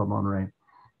 Velo Club Monterey,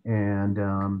 and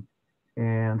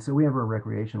so we have our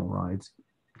recreational rides.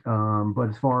 But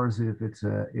as far as if it's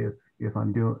if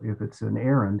it's an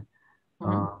errand,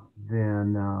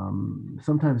 then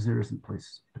sometimes there isn't a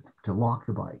place to lock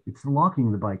the bike. It's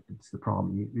locking the bike that's the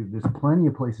problem. There's plenty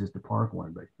of places to park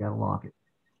one, but you got to lock it.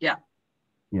 Yeah.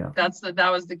 Yeah.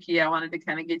 That was the key. I wanted to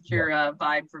kind of get your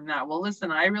vibe from that. Well,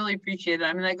 listen, I really appreciate it.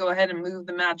 I'm going to go ahead and move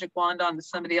the magic wand on to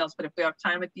somebody else, but if we have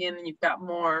time at the end and you've got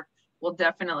more, we'll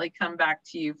definitely come back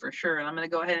to you for sure. And I'm going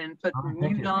to go ahead and put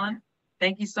mute on.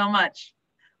 Thank you so much.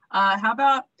 How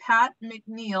about Pat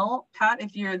McNeil? Pat,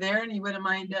 if you're there and you wouldn't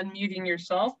mind unmuting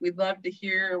yourself, we'd love to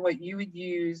hear what you would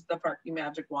use the Parking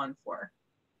Magic Wand for.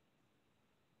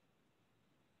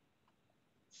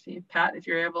 See, Pat, if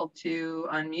you're able to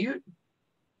unmute.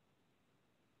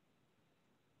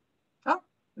 Oh,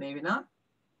 maybe not.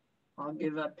 I'll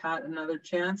give Pat another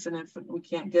chance, and if we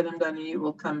can't get him to unmute,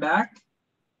 we'll come back.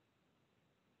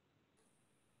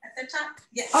 At the top,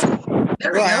 yes. Oh,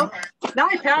 there we go.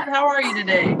 Hi, Pat. How are you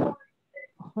today?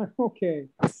 I'm okay.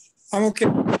 I'm okay.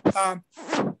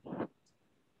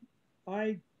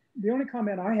 The only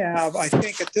comment I have, I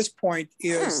think at this point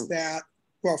is that,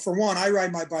 well, for one, I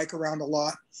ride my bike around a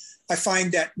lot. I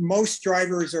find that most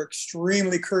drivers are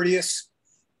extremely courteous.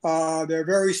 They're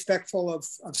very respectful of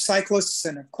cyclists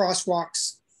and of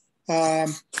crosswalks.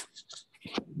 And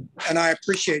I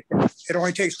appreciate that. It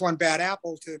only takes one bad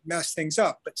apple to mess things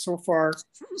up, but so far,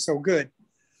 so good.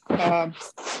 I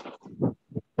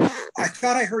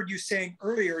thought I heard you saying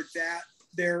earlier that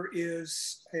there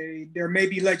may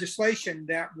be legislation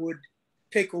that would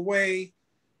take away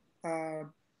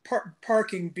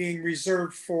parking being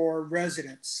reserved for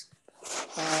residents.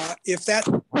 If that,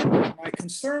 my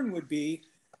concern would be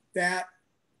that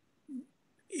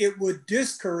it would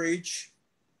discourage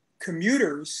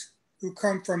commuters who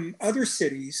come from other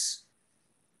cities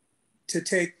to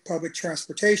take public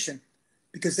transportation,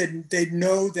 because they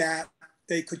know that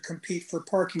they could compete for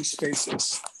parking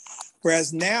spaces.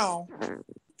 Whereas now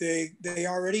they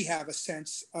already have a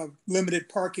sense of limited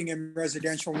parking in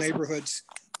residential neighborhoods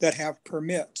that have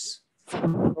permits.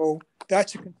 So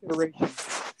that's a consideration.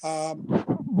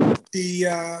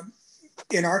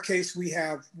 In our case, we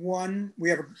have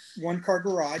a one-car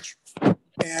garage,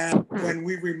 and when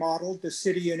we remodeled, the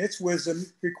city in its wisdom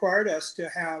required us to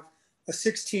have a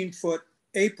 16-foot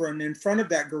apron in front of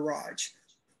that garage.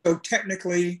 So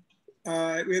technically,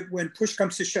 when push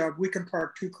comes to shove, we can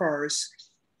park 2 cars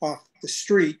off the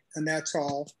street, and that's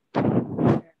all.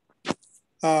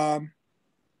 The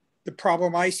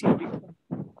problem I see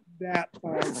that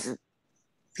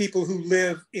people who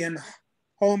live in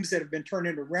homes that have been turned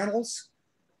into rentals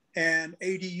and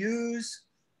ADUs,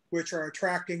 which are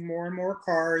attracting more and more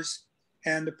cars,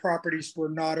 and the properties were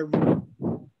not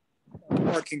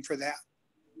parking for that.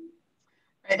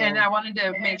 And I wanted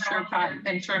to make sure, Pat,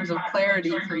 in terms of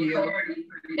clarity for you,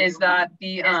 is that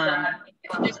the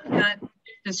just can't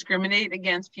discriminate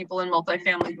against people in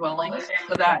multifamily dwellings,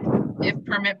 so that if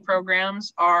permit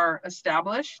programs are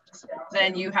established,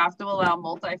 then you have to allow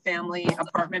multifamily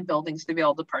apartment buildings to be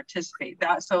able to participate.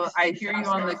 So I hear you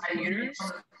on the commuters.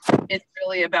 It's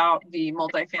really about the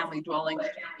multifamily dwellings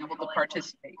being able to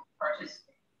participate.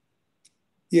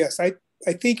 Yes, I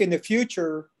think in the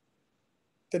future,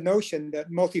 the notion that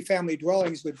multifamily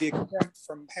dwellings would be exempt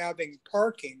from having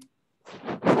parking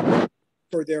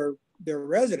for their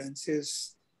residents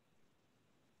is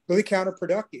really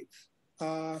counterproductive.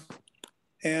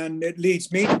 And it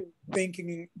leads me to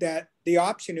thinking that the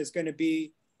option is going to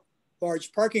be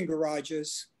large parking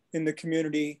garages in the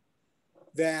community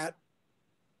that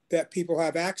people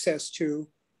have access to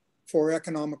for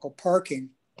economical parking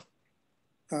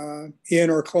in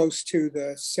or close to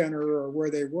the center or where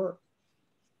they work.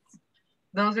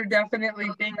 Those are definitely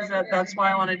things that's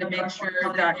why I wanted to make sure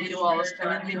that you all as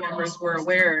community members were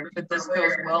aware that this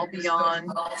goes well beyond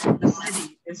the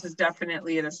city. This is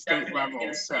definitely at a state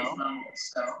level. So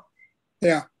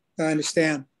yeah, I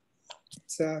understand.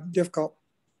 It's difficult.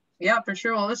 Yeah, for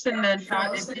sure. Well, listen, then,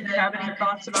 Pat, if you have any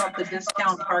thoughts about the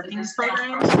discount parking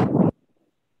programs.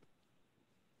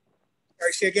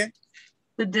 Sorry, say again?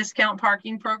 The discount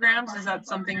parking programs, is that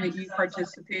something that you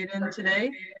participate in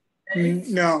today?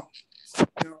 No.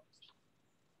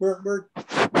 We're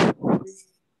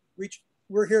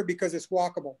here because it's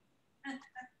walkable.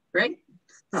 Great.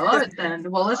 I love it then.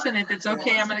 Well, listen, if it's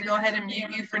okay, I'm going to go ahead and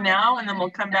mute you for now, and then we'll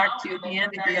come back to you at the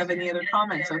end if you have any other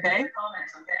comments, okay?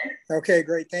 Okay,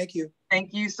 great. Thank you.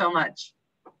 Thank you so much.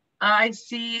 I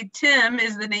see Tim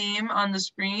is the name on the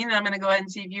screen. I'm going to go ahead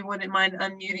and see if you wouldn't mind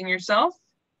unmuting yourself.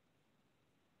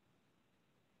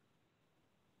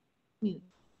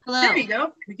 Hello. There you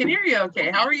go. We can hear you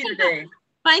okay. How are you today?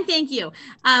 Fine, thank you.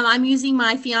 I'm using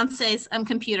my fiance's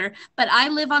computer, but I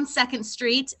live on 2nd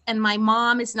Street and my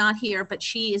mom is not here, but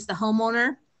she is the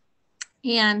homeowner.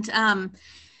 And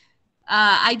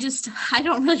I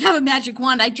don't really have a magic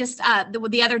wand.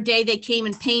 The other day they came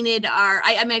and painted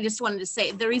I just wanted to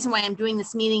say the reason why I'm doing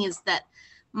this meeting is that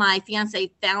my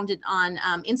fiance found it on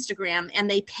Instagram, and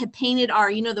they painted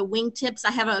the wingtips.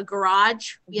 I have a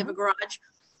garage. We have a garage.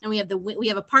 And we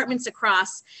have apartments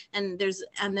across, and there's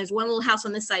one little house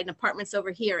on this side and apartments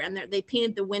over here, and they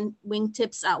painted the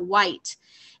wingtips white.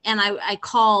 And I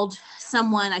called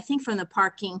someone, I think from the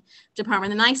parking department,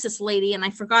 the nicest lady, and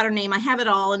I forgot her name. I have it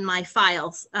all in my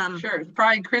files. Sure,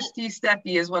 probably Christy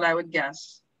Steffi is what I would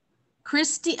guess.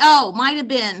 Christy, oh, might have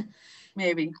been.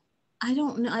 maybe. I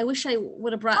don't know. I wish I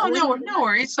would have brought. Oh, no, no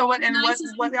worries. So what, and No,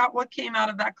 what came out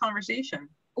of that conversation?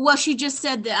 Well, she just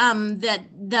said that, that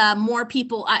the more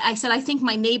people, I said, I think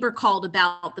my neighbor called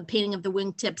about the painting of the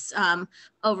wingtips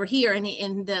over here.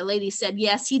 And the lady said,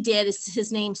 yes, he did. Is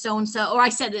his name so-and-so? Or I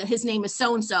said, his name is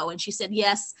so-and-so. And she said,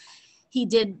 yes, he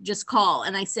did just call.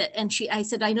 And I said, I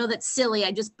said, I know that's silly.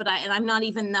 And I'm not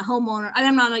even the homeowner.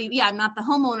 I'm not the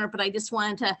homeowner, but I just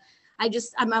wanted to,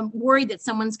 I'm worried that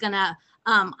someone's gonna,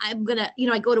 I'm gonna,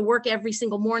 I go to work every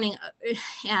single morning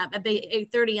at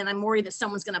 8:30, and I'm worried that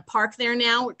someone's gonna park there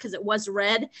now because it was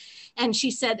red. And she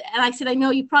said, and I said, I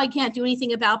know you probably can't do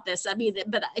anything about this. I mean,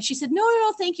 but she said, no,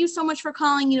 thank you so much for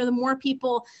calling. The more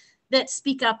people that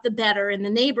speak up, the better in the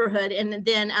neighborhood. And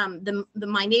then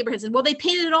my neighborhood said, well, they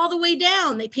painted it all the way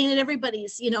down. They painted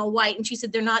everybody's, white. And she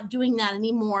said, they're not doing that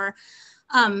anymore.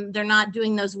 They're not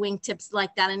doing those wingtips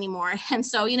like that anymore. And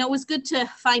so, it was good to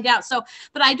find out. So,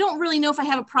 but I don't really know if I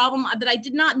have a problem, but I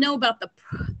did not know about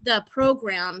the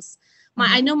programs.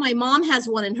 I know my mom has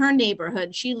one in her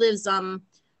neighborhood. She lives,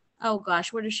 oh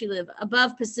gosh, where does she live?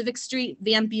 Above Pacific Street,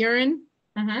 Van Buren.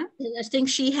 I think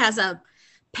she has a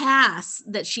pass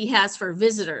that she has for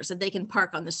visitors that they can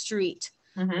park on the street.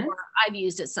 Or I've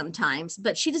used it sometimes,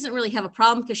 but she doesn't really have a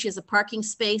problem because she has a parking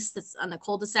space that's on the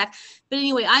cul-de-sac. But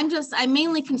anyway, I'm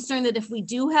mainly concerned that if we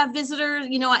do have visitors,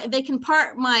 they can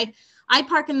park I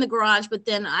park in the garage, but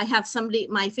then I have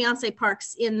my fiance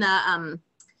parks in the,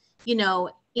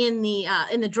 in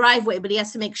the driveway, but he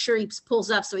has to make sure he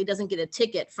pulls up so he doesn't get a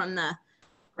ticket from the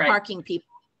parking people.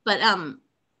 But I'm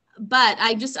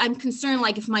concerned,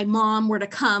 like if my mom were to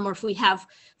come or if we have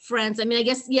friends, I mean, I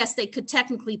guess, yes, they could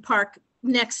technically park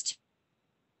next.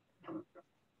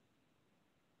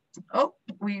 Oh,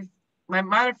 I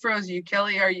might have froze you.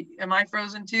 Kelly, am I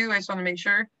frozen too? I just want to make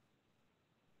sure.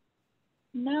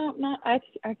 No, I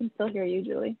can still hear you,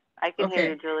 Julie. I can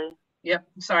hear you, Julie. Yep.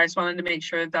 Sorry, I just wanted to make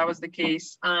sure that was the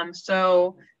case.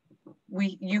 So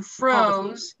you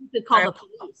froze. Call the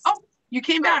police. Oh, you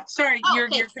came back. Sorry, Oh,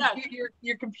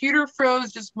 your computer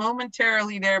froze just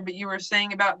momentarily there, but you were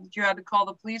saying about that you had to call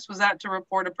the police. Was that to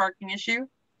report a parking issue?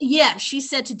 Yeah, she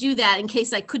said to do that in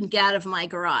case I couldn't get out of my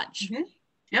garage.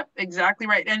 Yep, exactly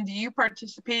right. And do you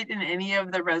participate in any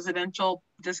of the residential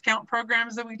discount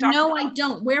programs that we talked about? No, I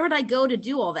don't. Where would I go to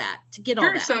do all that, to get all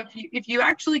that? So if you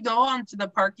actually go onto the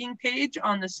parking page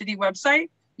on the city website,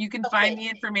 you can find the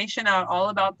information out all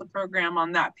about the program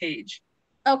on that page.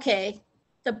 Okay,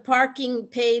 the parking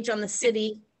page on the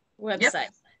city website.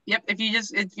 Yep. If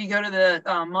you go to the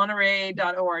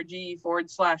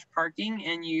monterey.org/parking,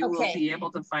 and you will be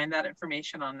able to find that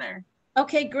information on there.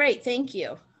 Okay, great. Thank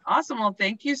you. Awesome. Well,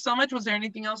 thank you so much. Was there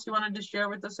anything else you wanted to share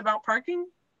with us about parking?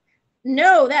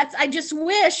 No, I just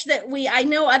wish that I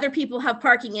know other people have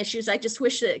parking issues. I just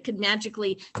wish that it could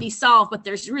magically be solved, but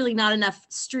there's really not enough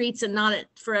streets and not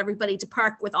for everybody to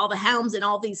park with all the homes and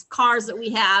all these cars that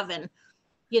we have and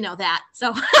that.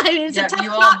 So it's a tough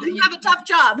job. You have a tough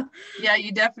job. Yeah,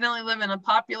 you definitely live in a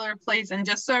popular place. And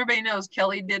just so everybody knows,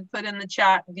 Kelly did put in the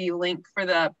chat the link for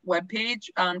the webpage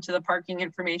to the parking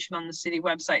information on the city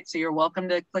website. So you're welcome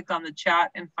to click on the chat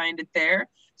and find it there.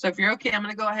 So if you're okay, I'm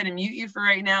going to go ahead and mute you for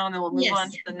right now, and then we'll move on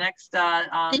to the next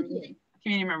community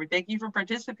member. Thank you for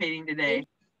participating today.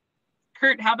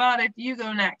 Kurt, how about if you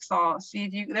go next? I'll see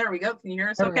if there we go. Can you hear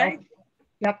us okay?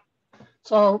 Yep.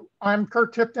 So I'm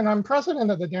Kurt Tipton. I'm president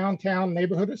of the Downtown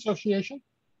Neighborhood Association.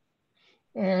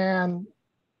 And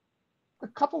a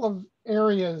couple of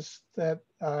areas that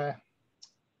I'd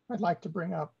like to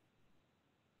bring up.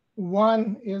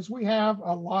 One is we have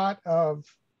a lot of,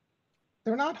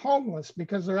 they're not homeless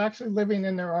because they're actually living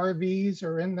in their RVs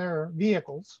or in their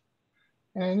vehicles.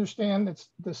 And I understand it's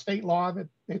the state law that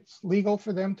it's legal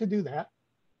for them to do that.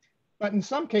 But in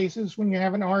some cases, when you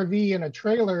have an RV and a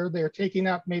trailer, they're taking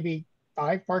up maybe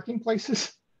 5 parking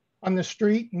places on the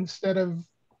street instead of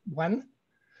 1.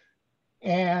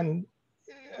 And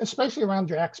especially around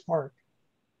Jack's Park,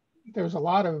 there's a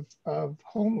lot of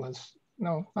homeless,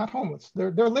 no, not homeless.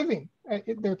 They're living,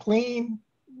 they're clean,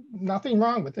 nothing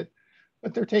wrong with it,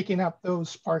 but they're taking up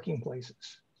those parking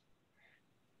places.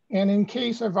 And in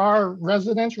case of our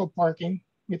residential parking,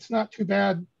 it's not too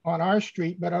bad on our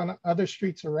street, but on other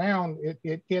streets around,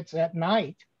 it gets at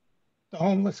night, the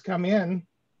homeless come in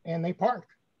and they park.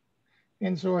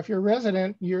 And so if you're a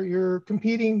resident, you're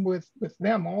competing with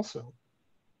them also.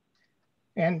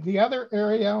 And the other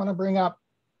area I want to bring up,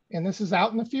 and this is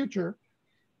out in the future,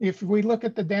 if we look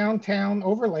at the downtown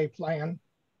overlay plan,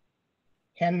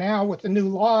 and now with the new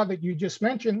law that you just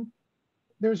mentioned,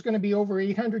 there's going to be over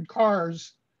 800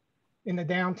 cars in the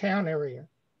downtown area.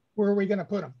 Where are we going to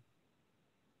put them?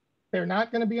 They're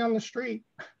not going to be on the street.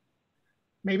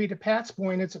 maybe to Pat's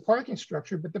point, it's a parking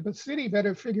structure, but the city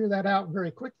better figure that out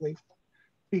very quickly,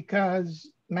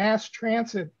 because mass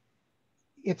transit,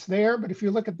 it's there, but if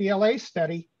you look at the LA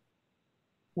study,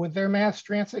 with their mass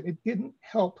transit, it didn't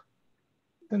help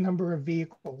the number of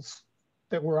vehicles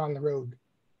that were on the road.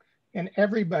 And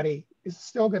everybody is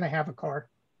still going to have a car,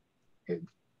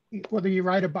 whether you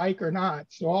ride a bike or not.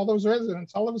 So all those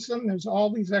residents, all of a sudden, there's all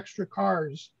these extra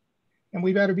cars, and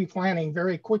we better be planning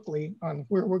very quickly on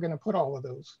where we're going to put all of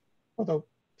those. Although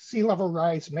sea level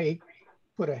rise may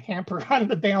put a hamper on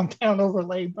the downtown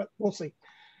overlay, but we'll see.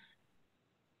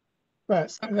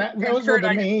 But those were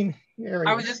the main areas.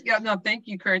 I was just, yeah, no, thank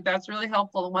you, Kurt. That's really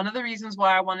helpful. One of the reasons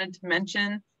why I wanted to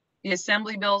mention the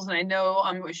assembly bills, and I know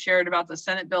it was shared about the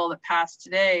Senate bill that passed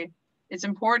today, it's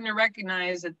important to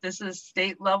recognize that this is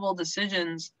state level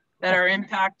decisions that are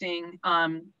impacting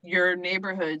your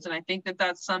neighborhoods. And I think that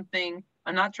that's something,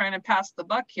 I'm not trying to pass the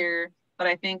buck here, but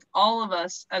I think all of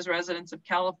us as residents of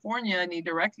California need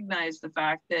to recognize the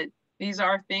fact that these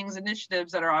are things,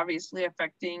 initiatives that are obviously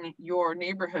affecting your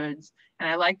neighborhoods. And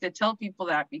I like to tell people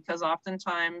that because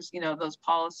oftentimes, you know, those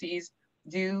policies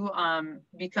do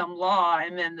become law,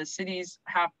 and then the cities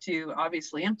have to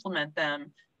obviously implement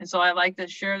them. And so I like to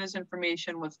share this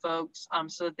information with folks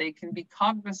so that they can be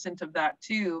cognizant of that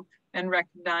too, and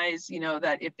recognize, you know,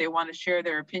 that if they want to share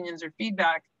their opinions or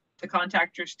feedback, to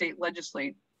contact your state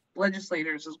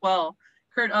legislators as well.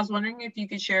 Kurt, I was wondering if you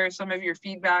could share some of your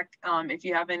feedback, if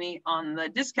you have any, on the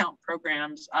discount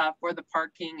programs for the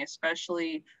parking,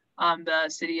 especially the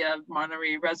City of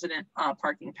Monterey resident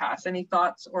parking pass. Any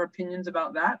thoughts or opinions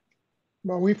about that?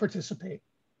 Well, we participate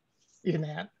in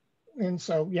that. And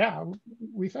so, yeah,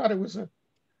 we thought it was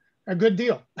a good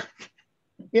deal.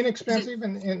 Inexpensive.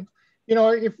 And, you know,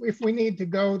 if we need to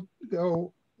go,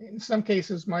 in some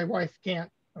cases, my wife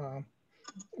can't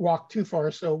walk too far,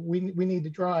 so we need to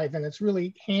drive, and it's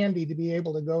really handy to be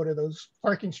able to go to those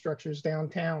parking structures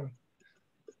downtown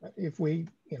if we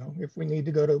need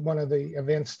to go to one of the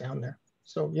events down there.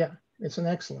 So yeah, it's an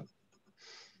excellent.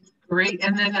 Great.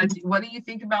 And then what do you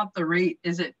think about the rate?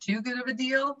 Is it too good of a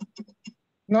deal?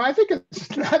 No, I think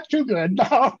it's not too good,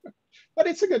 no, but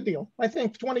it's a good deal. I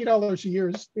think $20 a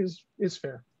year is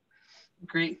fair.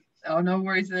 Great. Oh, no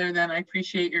worries there then. I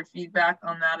appreciate your feedback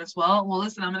on that as well. Well,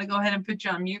 listen, I'm going to go ahead and put you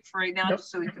on mute for right now, Yep.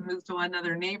 just so we can move to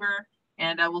another neighbor,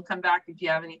 and I will come back if you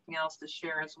have anything else to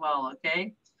share as well,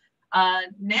 okay?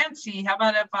 Nancy, how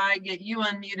about if I get you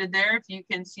unmuted there, if you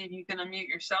can see if you can unmute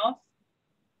yourself?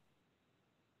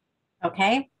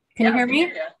 Okay, can you hear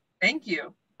me? Thank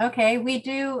you. Okay, we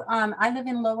do, I live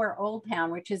in Lower Old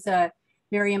Town, which is a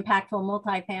very impactful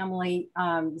multifamily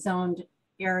zoned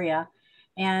area.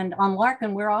 And on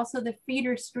Larkin, we're also the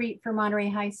feeder street for Monterey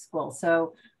High School.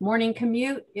 So morning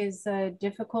commute is a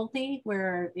difficulty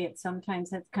where it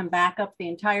sometimes has come back up the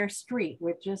entire street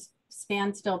with just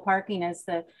standstill parking as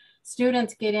the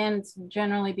students get in. It's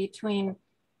generally between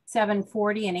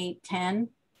 7:40 and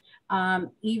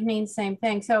 8:10. Evening, same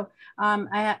thing. So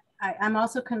I'm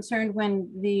also concerned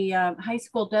when the high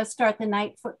school does start the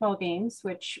night football games,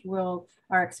 which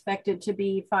are expected to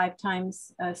be 5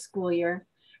 times a school year.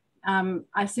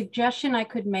 A suggestion I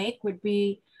could make would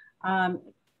be,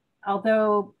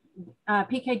 although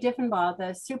PK Diffenbaugh,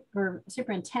 the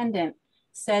superintendent,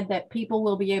 said that people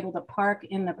will be able to park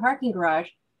in the parking garage,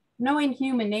 knowing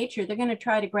human nature, they're going to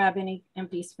try to grab any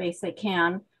empty space they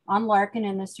can on Larkin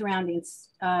and the surrounding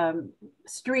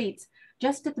streets,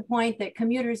 just at the point that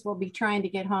commuters will be trying to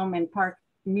get home and park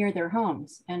near their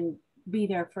homes and be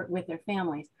there with their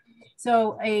families.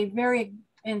 So a very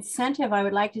incentive I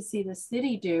would like to see the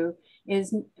city do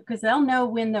is, because they'll know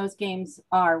when those games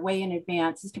are way in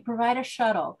advance, is to provide a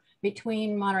shuttle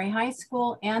between Monterey High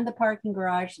School and the parking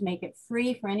garage, make it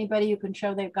free for anybody who can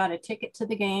show they've got a ticket to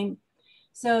the game,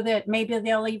 so that maybe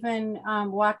they'll even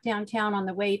walk downtown on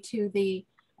the way to the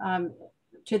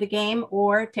game,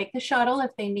 or take the shuttle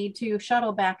if they need to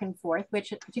shuttle back and forth,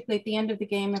 which particularly at the end of the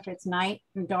game, if it's night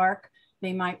and dark,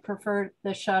 they might prefer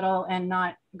the shuttle and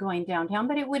not going downtown.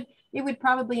 But it would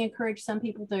probably encourage some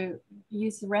people to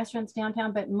use the restaurants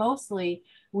downtown, but mostly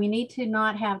we need to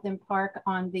not have them park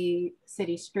on the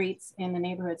city streets in the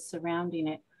neighborhoods surrounding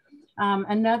it.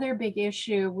 Another big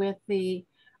issue with the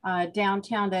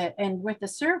downtown and with the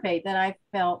survey that I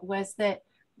felt was that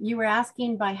you were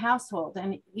asking by household,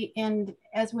 and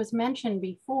as was mentioned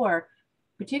before,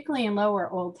 particularly in Lower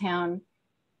Old Town,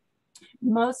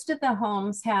 most of the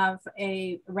homes have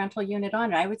a rental unit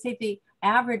on it. I would say the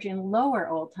average in Lower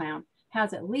Old Town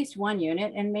has at least 1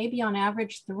 unit, and maybe on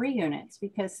average 3 units,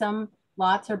 because some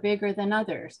lots are bigger than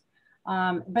others.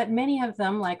 But many of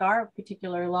them, like our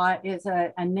particular lot, is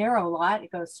a narrow lot.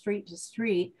 It goes street to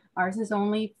street. Ours is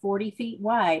only 40 feet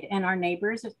wide, and our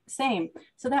neighbors are the same.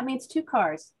 So that means 2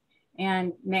 cars.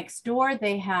 And next door,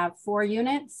 they have 4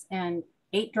 units and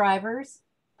 8 drivers.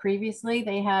 Previously,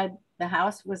 the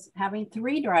house was having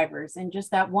 3 drivers in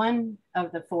just that one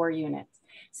of the 4 units.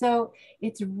 So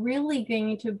it's really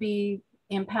going to be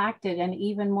impacted, and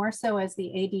even more so as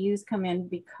the ADUs come in,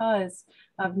 because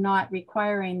of not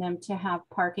requiring them to have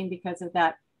parking because of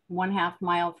that 1/2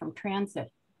 mile from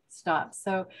transit stops.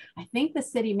 So I think the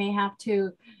city may have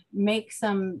to make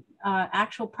some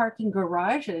actual parking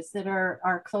garages that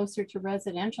are closer to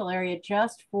residential area,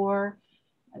 just for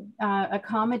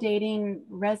accommodating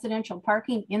residential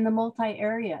parking in the multi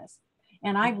areas.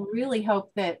 And I really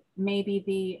hope that maybe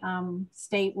the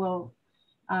state will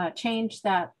change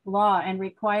that law and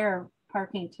require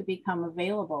parking to become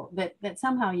available, that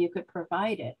somehow you could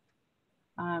provide it.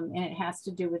 And it has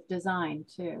to do with design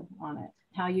too on it,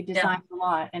 how you design the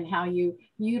lot and how you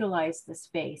utilize the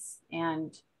space,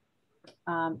 and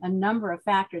a number of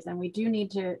factors. And we do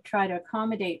need to try to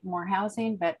accommodate more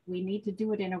housing, but we need to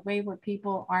do it in a way where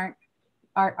people are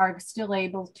still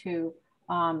able to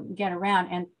get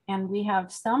around. And we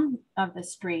have some of the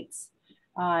streets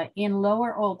in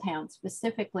Lower Old Town,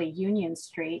 specifically Union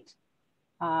Street,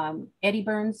 Eddie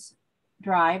Burns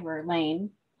Drive or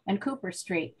Lane, and Cooper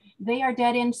Street. They are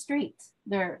dead end streets.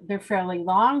 They're fairly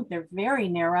long. They're very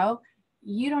narrow.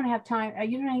 You don't have time.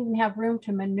 You don't even have room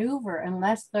to maneuver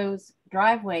unless those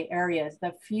driveway areas,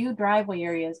 the few driveway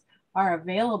areas, are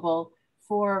available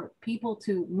for people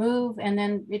to move. And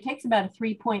then it takes about a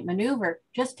 3-point maneuver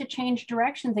just to change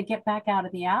directions and get back out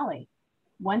of the alley.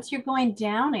 Once you're going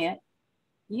down it,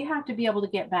 you have to be able to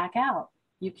get back out.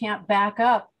 You can't back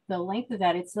up the length of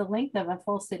that. It's the length of a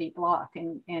full city block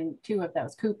in 2 of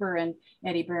those, Cooper and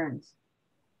Eddie Burns.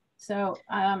 So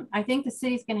I think the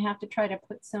city's going to have to try to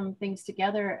put some things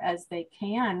together as they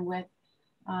can with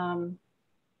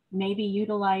maybe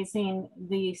utilizing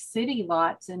the city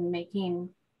lots and making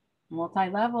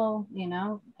multi-level, you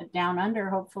know, down under,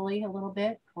 hopefully a little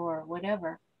bit, or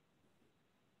whatever.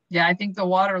 Yeah, I think the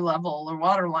water level or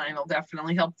water line will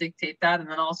definitely help dictate that. And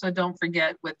then also don't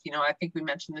forget with, you know, I think we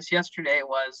mentioned this yesterday,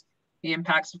 was the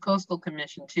impacts of coastal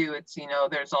commission too. It's, you know,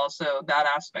 there's also that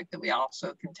aspect that we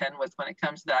also contend with when it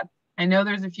comes to that. I know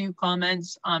there's a few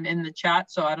comments in the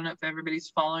chat, so I don't know if everybody's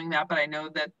following that, but I know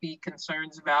that the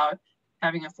concerns about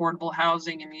having affordable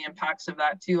housing and the impacts of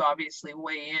that too obviously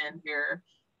weigh in here.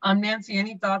 Nancy,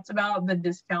 any thoughts about the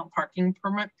discount parking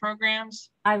permit programs?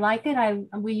 I like it.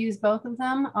 We use both of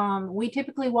them. We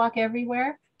typically walk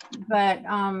everywhere, but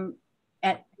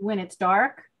when it's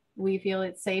dark, we feel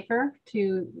it's safer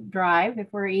to drive if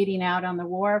we're eating out on the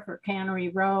wharf or Cannery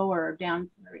Row or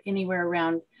down or anywhere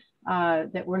around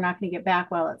that we're not going to get back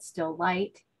while it's still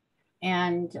light.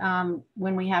 And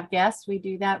when we have guests, we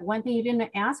do that. One thing you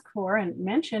didn't ask for and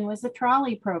mention was the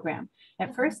trolley program.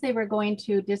 At first, they were going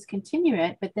to discontinue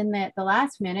it, but then at the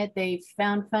last minute, they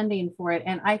found funding for it.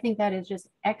 And I think that is just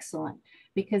excellent,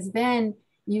 because then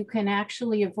you can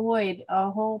actually avoid a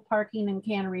whole parking in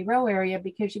Cannery Row area,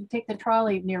 because you can take the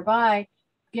trolley nearby,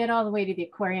 get all the way to the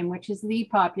aquarium, which is the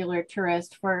popular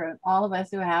tourist for all of us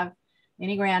who have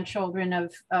any grandchildren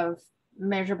of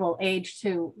measurable age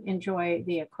to enjoy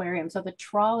the aquarium. So the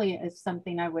trolley is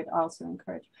something I would also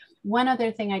encourage. One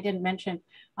other thing I didn't mention,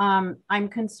 I'm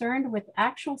concerned with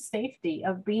actual safety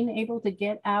of being able to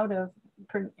get out of,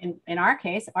 in our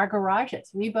case, our garages.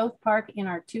 We both park in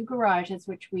our 2 garages,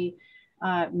 which we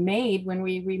made when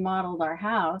we remodeled our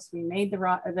house. We made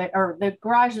the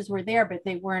garages were there, but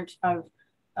they weren't of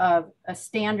a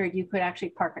standard you could actually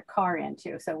park a car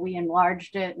into. So we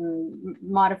enlarged it and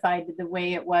modified the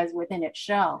way it was within its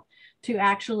shell to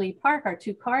actually park our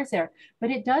 2 cars there. But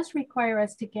it does require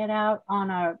us to get out on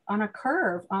a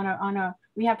curve,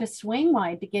 we have to swing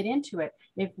wide to get into it.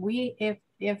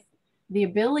 If the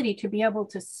ability to be able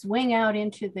to swing out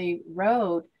into the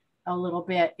road a little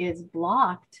bit is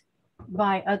blocked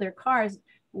by other cars,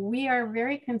 we are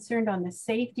very concerned on the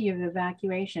safety of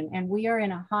evacuation, and we are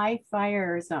in a high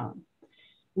fire zone.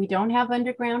 We don't have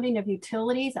undergrounding of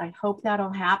utilities. I hope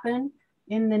that'll happen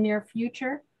in the near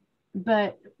future.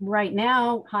 But right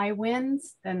now, high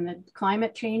winds and the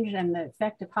climate change and the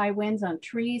effect of high winds on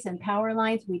trees and power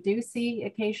lines, we do see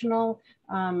occasional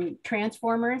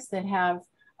transformers that have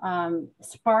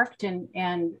sparked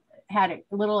and had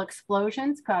little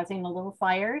explosions causing a little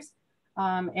fires.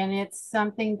 And it's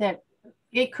something that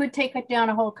it could take it down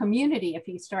a whole community if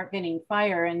you start getting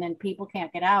fire and then people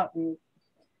can't get out. And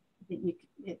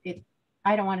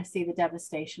I don't want to see the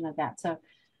devastation of that. So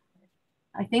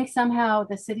I think somehow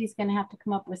the city's going to have to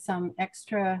come up with some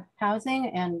extra housing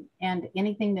and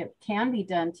anything that can be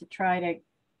done to try to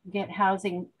get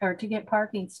housing or to get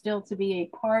parking still to be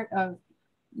a part of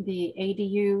the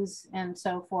ADUs and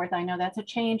so forth. I know that's a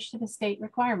change to the state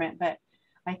requirement, but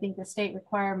I think the state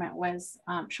requirement was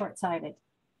short-sighted.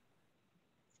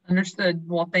 Understood.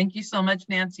 Well, thank you so much,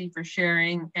 Nancy, for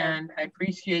sharing, and I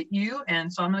appreciate you.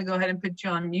 And so I'm going to go ahead and put you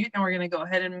on mute, and we're going to go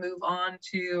ahead and move on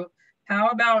to, how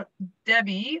about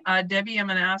Debbie? Debbie, I'm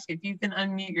going to ask if you can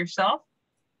unmute yourself.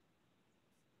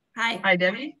 Hi. Hi,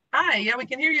 Debbie. Hi. Yeah, we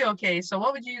can hear you okay. So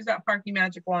what would you use that Parking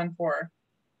Magic Wand for?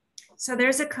 So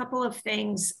there's a couple of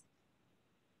things.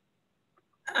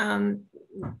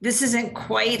 This isn't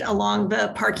quite along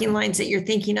the parking lines that you're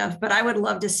thinking of, but I would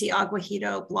love to see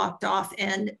Aguajito blocked off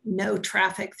and no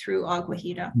traffic through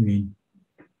Aguajito. You mean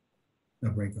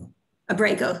Abrego?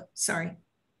 Abrego, sorry.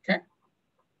 Okay.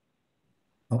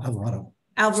 Oh, Alvarado.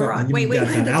 Alvarado. Sorry, wait,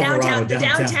 Alvarado, the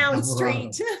downtown Alvarado.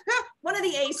 street. One of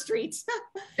the A streets.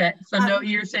 Okay, so no,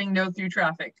 you're saying no through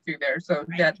traffic through there. So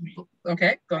right. that,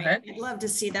 okay, go ahead. I'd love to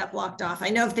see that blocked off. I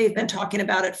know they've been talking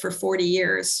about it for 40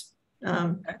 years.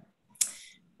 Okay.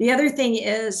 The other thing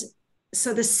is,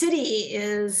 so the city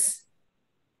is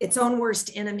its own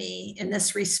worst enemy in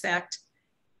this respect.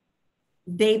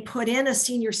 They put in a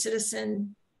senior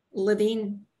citizen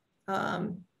living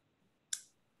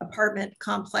apartment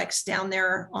complex down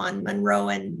there on Monroe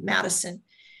and Madison,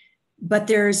 but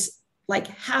there's like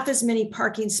half as many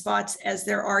parking spots as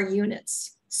there are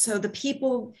units. So the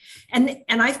people, and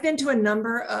I've been to a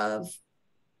number of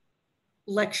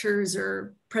lectures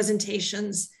or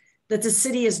presentations that the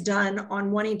city has done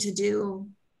on wanting to do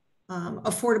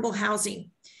affordable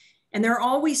housing. And they're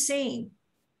always saying,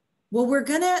 well, we're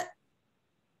gonna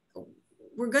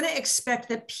expect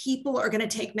that people are gonna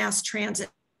take mass transit,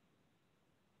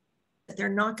 that they're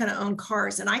not gonna own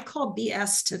cars. And I call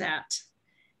BS to that.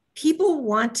 People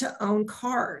want to own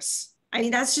cars. I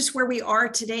mean, that's just where we are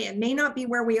today. It may not be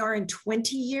where we are in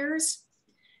 20 years.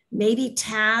 Maybe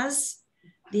TAS,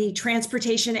 the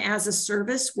transportation as a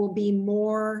service, will be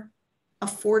more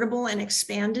affordable and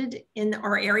expanded in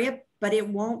our area, but it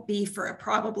won't be for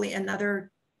probably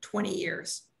another 20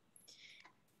 years.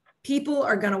 People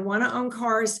are going to want to own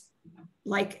cars.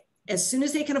 Like as soon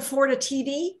as they can afford a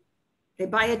TV, they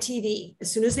buy a TV. As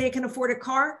soon as they can afford a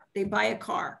car, they buy a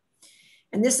car.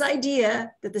 And this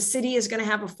idea that the city is going to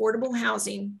have affordable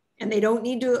housing and they don't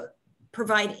need to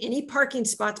provide any parking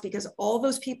spots because all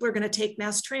those people are going to take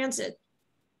mass transit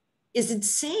is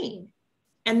insane.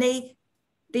 And they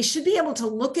should be able to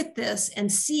look at this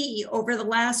and see over the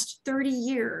last 30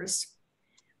 years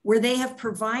where they have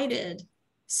provided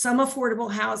some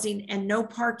affordable housing and no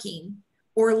parking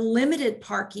or limited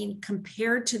parking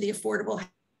compared to the affordable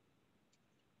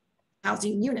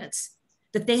housing units,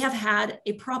 that they have had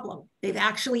a problem. They've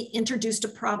actually introduced a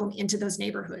problem into those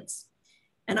neighborhoods.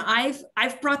 And I've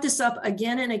brought this up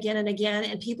again and again and again,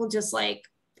 and people just like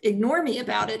ignore me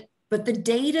about it, but the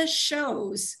data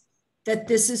shows that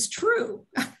this is true.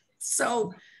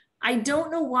 So I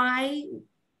don't know why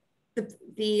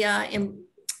the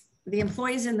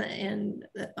employees in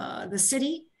the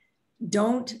city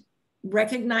don't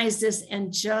recognize this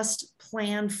and just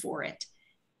plan for it.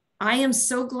 I am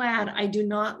so glad I do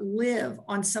not live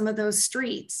on some of those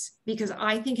streets because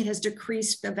I think it has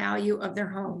decreased the value of their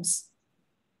homes.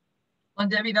 Well,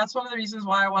 Debbie, that's one of the reasons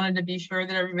why I wanted to be sure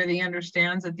that everybody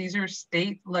understands that these are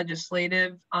state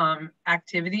legislative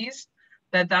activities.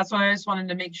 That's why I just wanted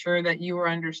to make sure that you were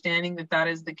understanding that that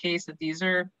is the case, that these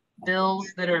are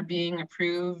bills that are being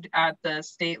approved at the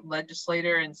state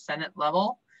legislature and Senate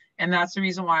level. And that's the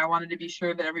reason why I wanted to be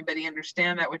sure that everybody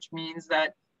understand that, which means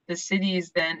that the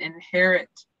cities then inherit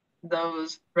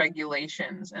those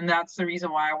regulations. And that's the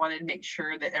reason why I wanted to make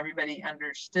sure that everybody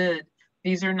understood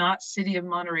these are not City of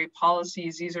Monterey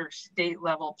policies. These are state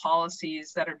level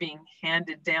policies that are being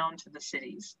handed down to the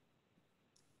cities.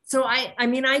 So I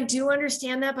mean, I do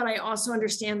understand that, but I also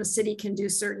understand the city can do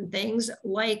certain things,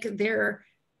 like they're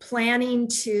planning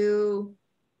to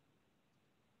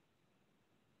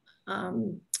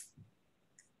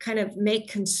kind of make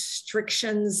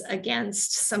constrictions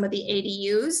against some of the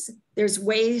ADUs. There's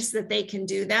ways that they can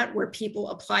do that where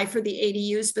people apply for the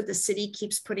ADUs, but the city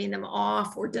keeps putting them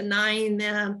off or denying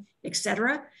them, et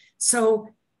cetera. So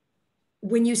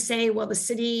when you say, well, the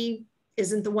city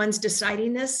isn't the ones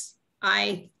deciding this,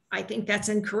 I think that's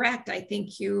incorrect. I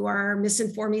think you are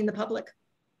misinforming the public.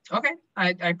 Okay,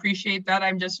 I appreciate that.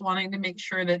 I'm just wanting to make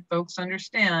sure that folks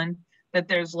understand that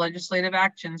there's legislative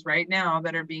actions right now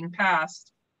that are being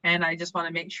passed. And I just want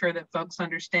to make sure that folks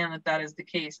understand that that is the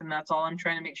case. And that's all I'm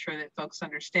trying to make sure that folks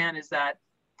understand, is that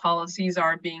policies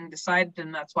are being decided,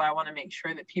 and that's why I want to make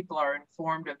sure that people are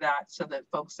informed of that, so that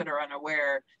folks that are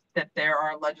unaware that there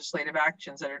are legislative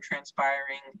actions that are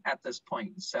transpiring at this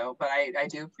point. So, but I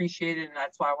do appreciate it, and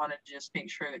that's why I wanted to just make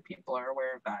sure that people are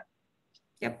aware of that.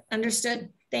 Yep, understood.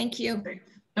 Thank you. Okay.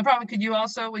 No problem. Could you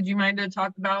also, would you mind to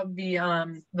talk about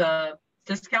the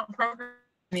discount program,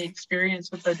 the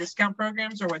experience with the discount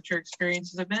programs, or what your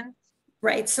experiences have been?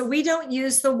 Right. So we don't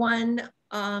use the one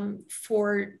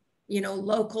for,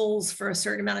 locals for a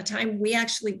certain amount of time. We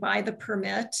actually buy the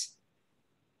permit,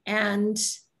 and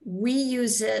we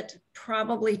use it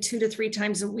probably 2 to 3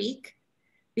 times a week,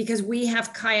 because we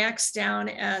have kayaks down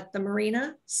at the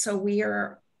marina. So we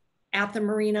are at the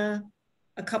marina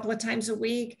a couple of times a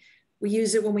week. We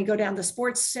use it when we go down the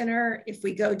sports center. If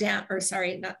we go down, or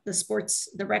sorry, not the sports,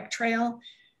 the rec trail,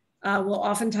 we'll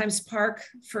oftentimes park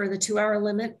for the 2-hour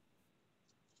limit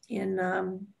in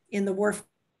the wharf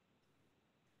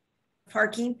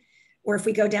parking, or if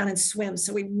we go down and swim.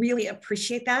 So we really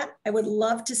appreciate that. I would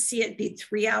love to see it be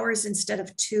 3 hours instead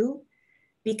of 2,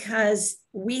 because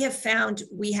we have found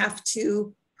we have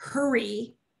to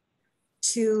hurry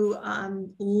to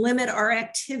limit our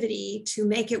activity to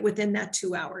make it within that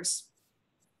 2 hours.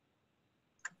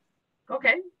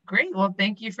 Okay, great. Well,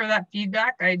 thank you for that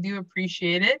feedback. I do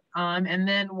appreciate it. And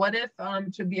then what if,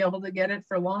 to be able to get it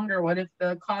for longer, what if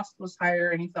the cost was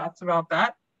higher? Any thoughts about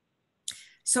that?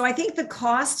 So I think the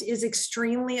cost is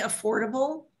extremely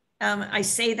affordable. I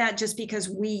say that just because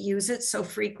we use it so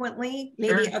frequently.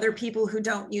 Maybe Sure. Other people who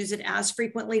don't use it as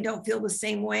frequently don't feel the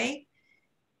same way.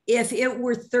 If it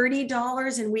were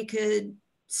 $30 and we could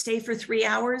stay for 3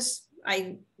 hours,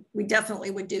 we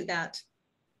definitely would do that.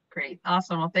 Great,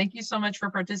 awesome. Well, thank you so much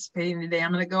for participating today.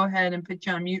 I'm going to go ahead and put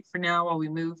you on mute for now while we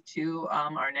move to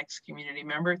our next community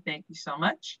member. Thank you so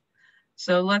much.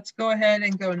 So let's go ahead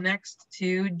and go next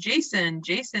to Jason.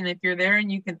 Jason, if you're there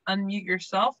and you can unmute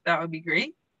yourself, that would be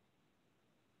great.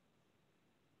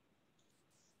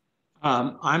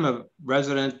 I'm a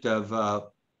resident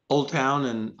of Old Town,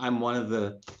 and I'm one of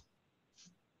the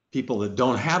people that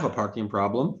don't have a parking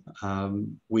problem.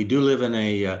 We do live in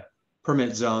a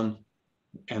permit zone,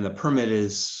 and the permit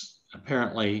is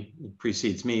apparently, it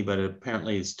precedes me, but it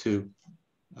apparently is to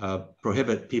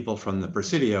prohibit people from the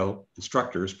Presidio,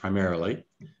 instructors primarily,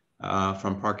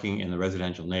 from parking in the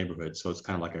residential neighborhood. So it's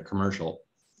kind of like a commercial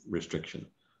restriction.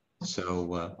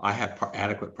 So I have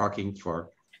adequate parking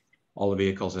for all the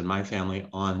vehicles in my family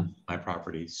on my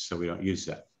properties, so we don't use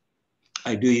that.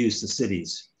 I do use the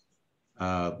city's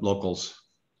locals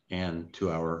and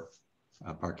 2-hour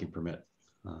parking permit.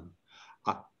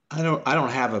 I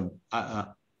don't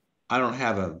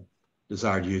have a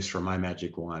desired use for my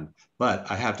magic wand, but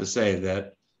I have to say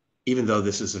that even though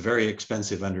this is a very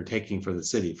expensive undertaking for the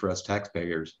city, for us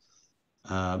taxpayers,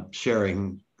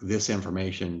 sharing this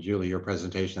information, Julie, your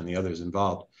presentation and the others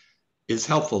involved, is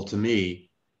helpful to me.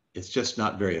 It's just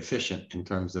not very efficient in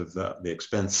terms of the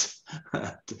expense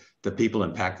to people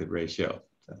impacted ratio.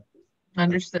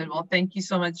 Understood. Well, thank you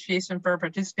so much, Jason, for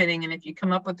participating. And if you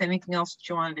come up with anything else that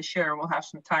you wanted to share, we'll have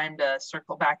some time to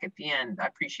circle back at the end. I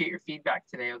appreciate your feedback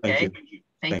today. Okay.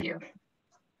 Thank you.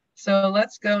 So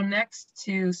let's go next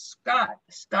to Scott.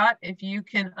 Scott, if you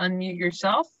can unmute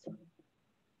yourself.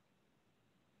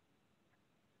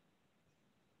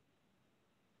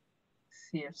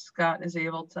 See if Scott is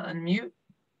able to unmute.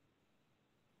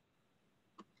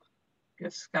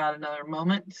 Give Scott another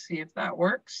moment to see if that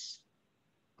works.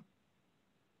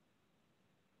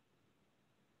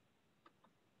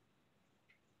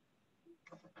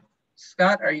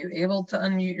 Scott, are you able to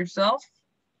unmute yourself?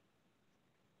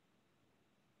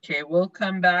 Okay, we'll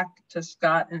come back to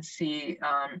Scott and see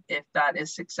if that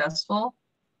is successful.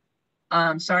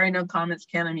 Sorry, no comments,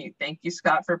 can unmute. Thank you,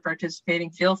 Scott, for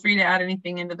participating. Feel free to add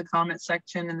anything into the comment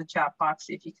section in the chat box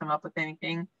if you come up with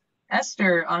anything.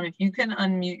 Esther, if you can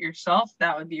unmute yourself,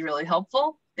 that would be really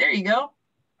helpful. There you go.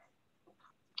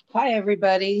 Hi,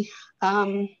 everybody.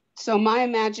 So my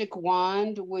magic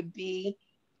wand would be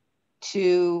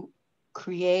to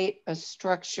create a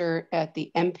structure at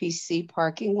the MPC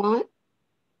parking lot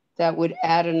that would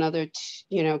add another,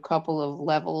 couple of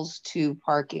levels to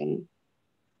parking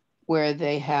where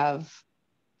they have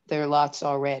their lots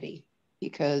already.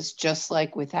 Because just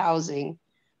like with housing,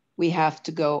 we have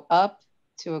to go up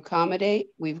to accommodate.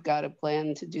 We've got a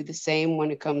plan to do the same when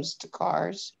it comes to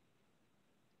cars.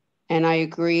 And I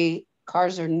agree,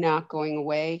 cars are not going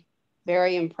away.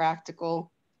 Very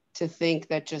impractical to think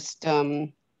that just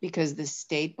because the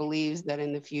state believes that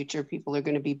in the future people are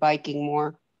going to be biking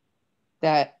more,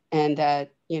 that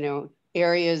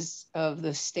areas of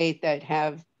the state that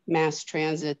have mass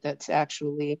transit that's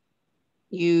actually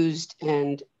used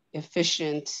and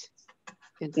efficient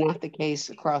is not the case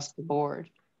across the board.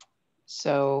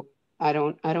 So I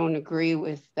don't agree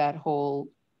with that whole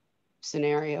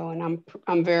scenario, and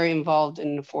I'm very involved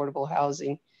in affordable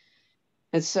housing.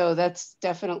 And so that's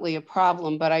definitely a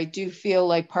problem, but I do feel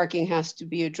like parking has to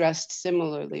be addressed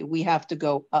similarly. We have to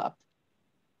go up.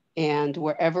 And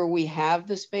wherever we have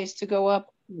the space to go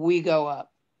up, we go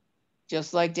up.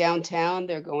 Just like downtown,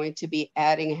 they're going to be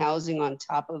adding housing on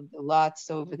top of the lots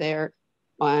over there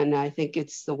on, I think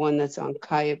it's the one that's on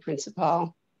Calle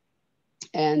Principal.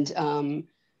 And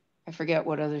I forget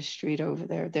what other street over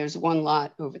there. There's one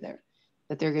lot over there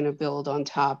that they're going to build on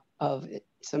top of it,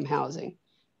 some housing.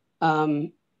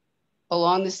 Along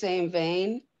the same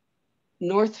vein,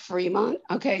 North Fremont.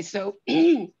 Okay, so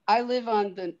I live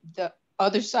on the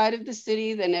other side of the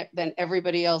city than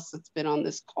everybody else that's been on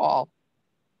this call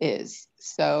is.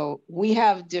 So we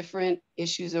have different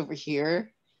issues over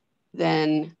here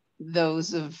than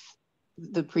those of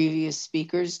the previous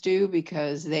speakers do,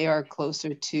 because they are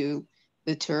closer to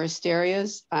the tourist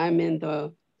areas. I'm in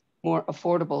the more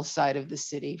affordable side of the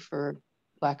city, for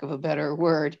lack of a better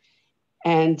word.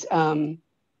 And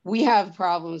we have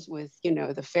problems with, the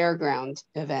fairground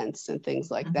events and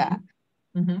things like that.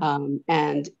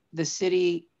 And the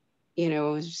city,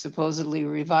 is supposedly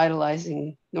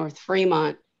revitalizing North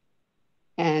Fremont.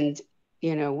 And,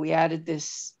 we added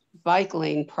this bike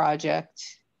lane project,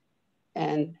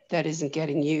 and that isn't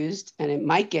getting used, and it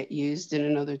might get used in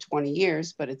another 20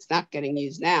 years, but it's not getting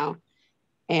used now.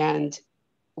 And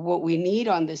what we need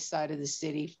on this side of the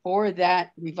city for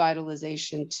that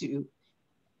revitalization to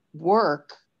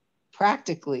work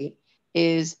practically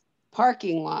is a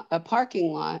parking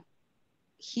lot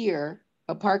here,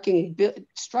 a parking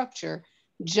structure,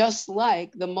 just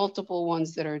like the multiple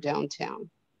ones that are downtown.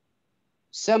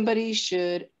 Somebody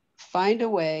should find a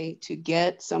way to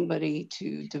get somebody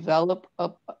to develop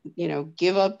up,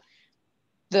 give up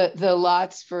the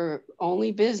lots for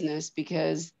only business,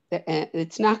 because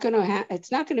it's not going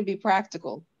to be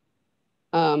practical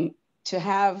to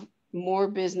have more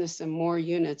business and more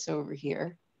units over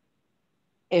here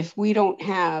if we don't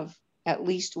have at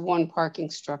least one parking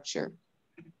structure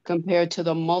compared to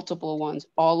the multiple ones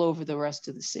all over the rest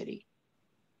of the city.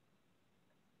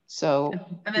 So,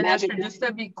 and then Esther, just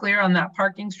to be clear on that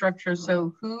parking structure,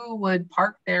 so who would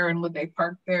park there, and would they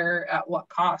park there at what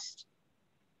cost?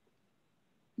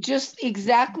 Just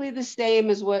exactly the same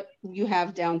as what you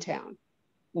have downtown.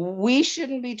 We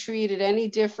shouldn't be treated any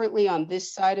differently on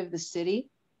this side of the city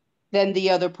than the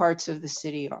other parts of the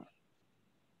city are.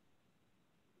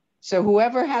 So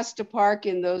whoever has to park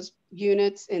in those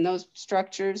units, in those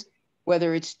structures,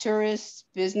 whether it's tourists,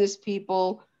 business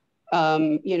people,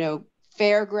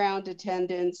 fairground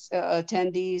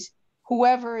attendees,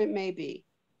 whoever it may be,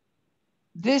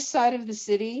 this side of the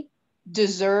city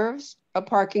deserves a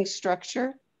parking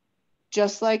structure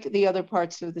just like the other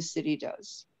parts of the city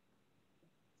does.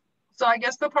 So I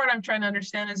guess the part I'm trying to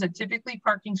understand is that typically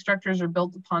parking structures are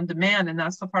built upon demand, and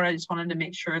that's the part I just wanted to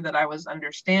make sure that I was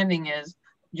understanding. Is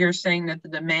you're saying that the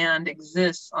demand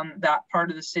exists on that part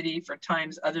of the city for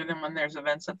times other than when there's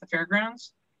events at the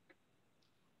fairgrounds?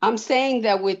 I'm saying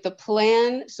that with the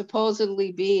plan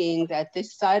supposedly being that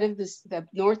this side of this, that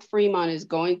North Fremont is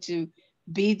going to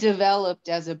be developed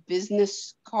as a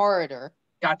business corridor.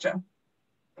 Gotcha.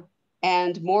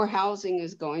 And more housing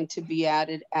is going to be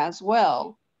added as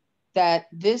well, that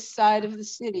this side of the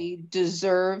city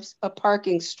deserves a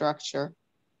parking structure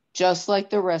just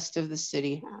like the rest of the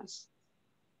city has.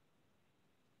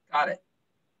 Got it.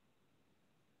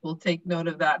 We'll take note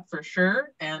of that for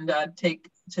sure, and take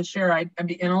to share.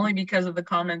 And only because of the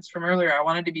comments from earlier, I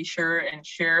wanted to be sure and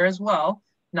share as well,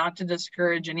 not to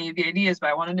discourage any of the ideas, but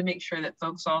I wanted to make sure that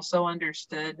folks also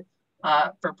understood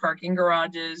for parking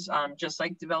garages, just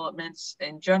like developments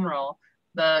in general,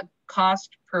 the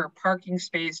cost per parking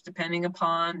space, depending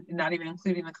upon, not even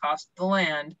including the cost of the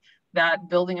land, that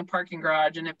building a parking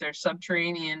garage, and if there's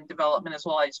subterranean development as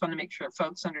well, I just want to make sure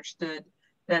folks understood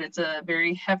that it's a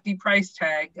very hefty price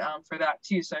tag for that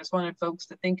too. So I just wanted folks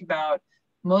to think about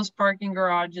most parking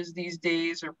garages these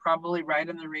days are probably right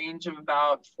in the range of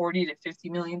about $40 to $50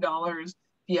 million. If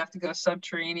you have to go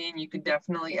subterranean, you could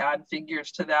definitely add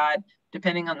figures to that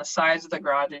depending on the size of the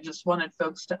garage. I just wanted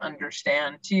folks to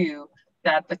understand too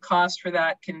that the cost for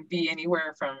that can be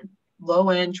anywhere from low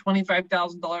end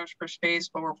 $25,000 per space,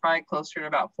 but we're probably closer to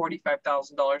about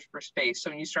 $45,000 per space. So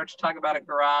when you start to talk about a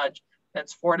garage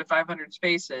that's 400 to 500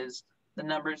 spaces, the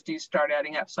numbers do start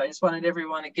adding up. So I just wanted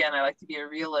everyone, again, I like to be a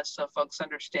realist so folks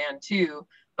understand too,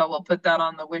 but we'll put that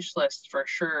on the wish list for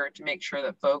sure to make sure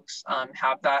that folks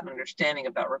have that understanding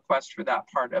of that request for that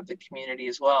part of the community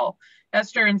as well.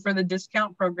 Esther, and for the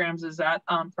discount programs, is that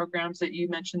programs that you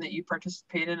mentioned that you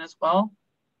participate in as well?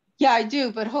 Yeah, I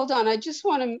do, but hold on. I just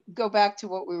want to go back to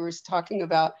what we were talking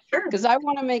about, because I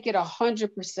want to make it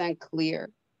 100% clear.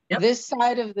 Yep. This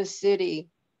side of the city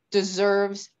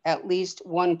deserves at least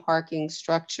one parking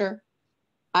structure.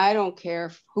 I don't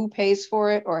care who pays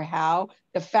for it or how.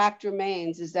 The fact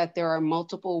remains is that there are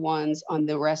multiple ones on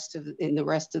the rest of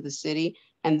the city,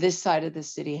 and this side of the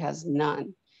city has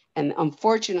none. And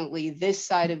unfortunately, this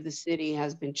side of the city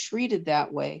has been treated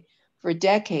that way for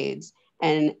decades.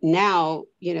 And now,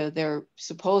 you know, they're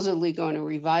supposedly going to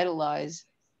revitalize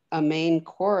a main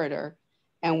corridor,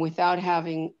 and without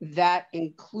having that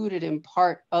included in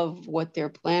part of what they're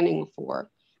planning for,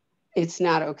 it's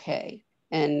not okay.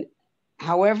 And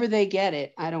however they get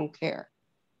it, I don't care.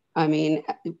 I mean,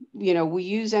 you know, we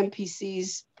use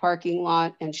MPC's parking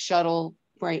lot and shuttle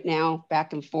right now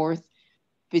back and forth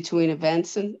between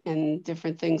events and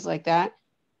different things like that.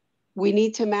 We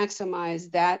need to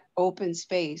maximize that open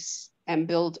space and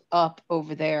build up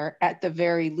over there at the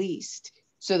very least,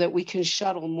 so that we can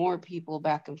shuttle more people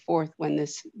back and forth when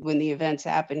the events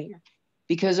happen here.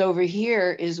 Because over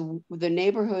here is the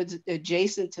neighborhoods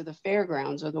adjacent to the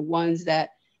fairgrounds are the ones that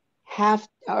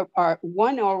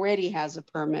one already has a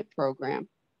permit program,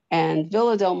 and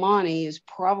Villa Del Monte is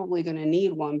probably going to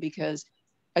need one, because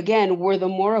again, we're the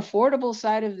more affordable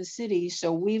side of the city.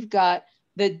 So we've got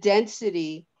the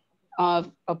density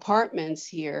of apartments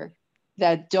here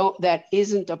that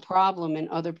isn't a problem in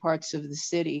other parts of the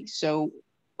city. So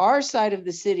our side of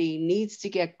the city needs to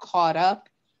get caught up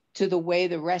to the way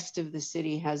the rest of the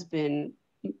city has been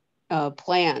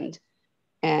planned.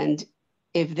 And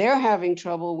if they're having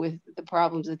trouble with the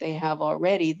problems that they have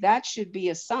already, that should be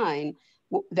a sign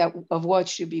of what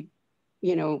should be,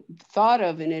 you know, thought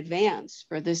of in advance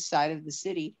for this side of the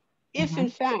city. If in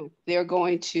fact they're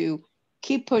going to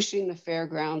keep pushing the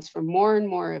fairgrounds for more and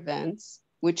more events,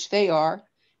 which they are,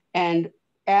 and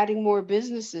adding more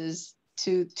businesses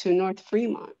to North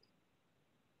Fremont.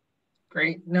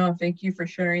 Great. No, thank you for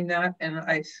sharing that. And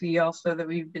I see also that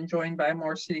we've been joined by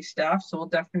more city staff, so we'll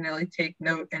definitely take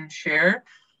note and share.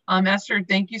 Esther,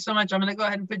 thank you so much. I'm going to go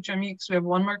ahead and put you on mute because we have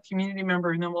one more community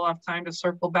member and then we'll have time to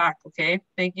circle back. Okay.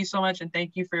 Thank you so much. And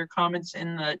thank you for your comments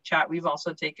in the chat. We've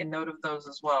also taken note of those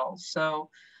as well. So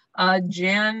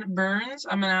Jan Burns,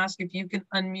 I'm going to ask if you can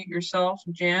unmute yourself.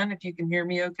 Jan, if you can hear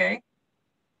me okay.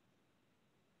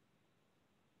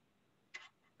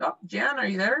 Oh, Jan, are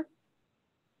you there?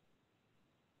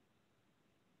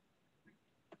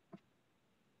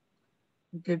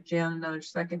 Give Jan another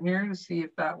second here to see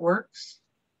if that works.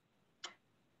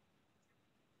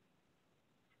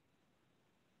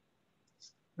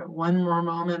 But one more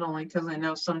moment, only because I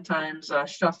know sometimes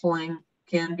shuffling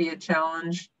can be a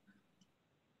challenge.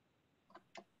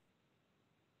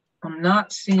 I'm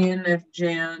not seeing if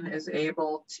Jan is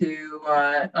able to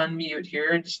unmute here.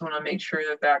 I just want to make sure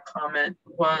that that comment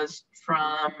was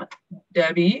from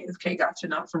Debbie. Okay, gotcha,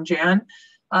 not from Jan.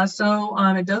 So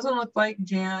it doesn't look like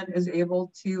Jan is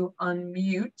able to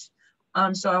unmute.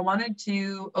 So I wanted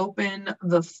to open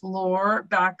the floor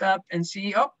back up and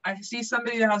see, oh, I see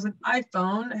somebody that has an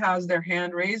iPhone has their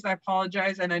hand raised. I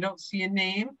apologize, and I don't see a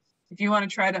name. If you want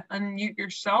to try to unmute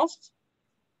yourself.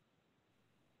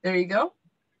 There you go.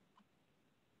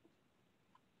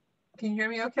 Can you hear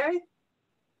me okay?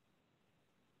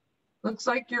 Looks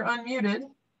like you're unmuted.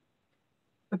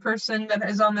 The person that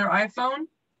is on their iPhone.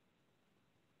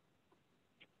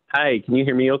 Hi, can you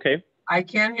hear me okay? I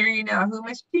can hear you now. Who am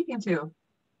I speaking to?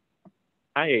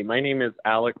 Hi, my name is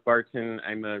Alec Barton.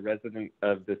 I'm a resident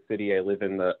of the city. I live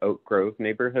in the Oak Grove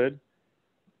neighborhood.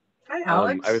 Hi,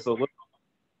 Alex.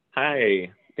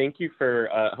 Hi, thank you for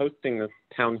hosting this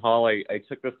town hall. I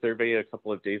took the survey a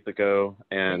couple of days ago,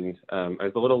 and I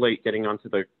was a little late getting onto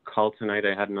the call tonight.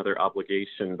 I had another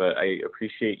obligation, but I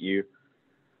appreciate you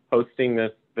hosting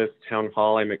this town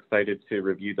hall. I'm excited to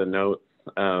review the notes.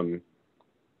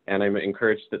 And I'm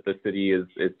encouraged that the city is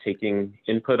taking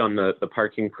input on the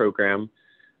parking program.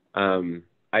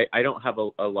 I don't have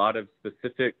a lot of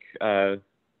specific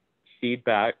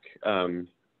feedback.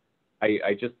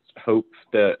 I just hope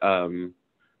that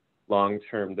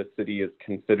long-term the city is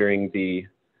considering the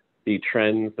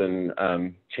trends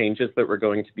and changes that we're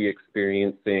going to be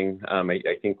experiencing.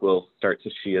 I think we'll start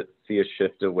to see a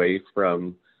shift away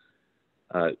from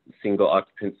single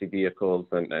occupancy vehicles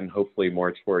and hopefully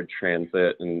more toward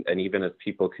transit. And even as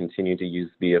people continue to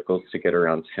use vehicles to get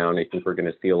around town, I think we're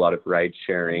going to see a lot of ride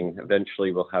sharing.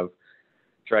 Eventually we'll have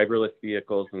driverless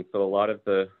vehicles. And so a lot of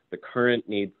the current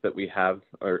needs that we have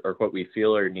or what we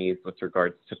feel are needs with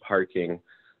regards to parking,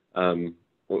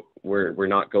 we're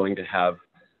not going to have,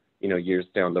 years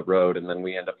down the road. And then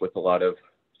we end up with a lot of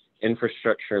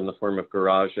infrastructure in the form of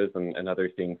garages and other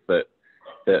things that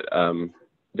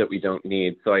we don't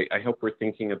need. So I hope we're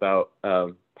thinking about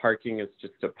parking as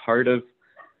just a part of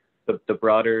the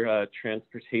broader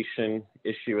transportation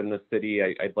issue in the city.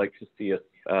 I'd like to see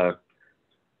us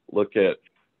look at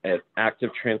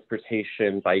active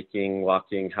transportation, biking,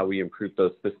 walking, how we improve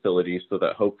those facilities so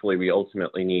that hopefully we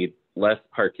ultimately need less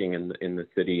parking in the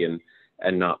city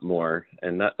and not more.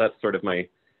 And that's sort of my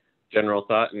general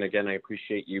thought. And again, I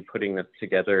appreciate you putting this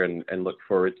together and look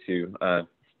forward to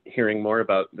hearing more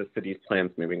about the city's plans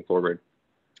moving forward.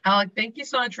 Alec, thank you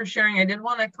so much for sharing. I did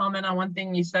want to comment on one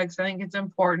thing you said, because I think it's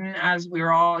important as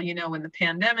we're all, in the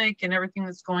pandemic and everything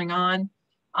that's going on.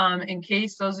 In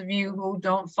case those of you who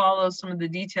don't follow some of the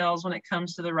details when it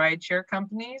comes to the rideshare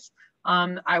companies,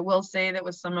 I will say that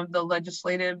with some of the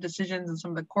legislative decisions and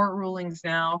some of the court rulings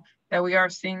now, that we are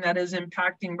seeing that is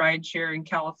impacting rideshare in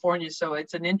California. So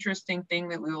it's an interesting thing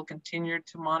that we will continue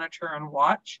to monitor and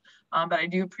watch. But I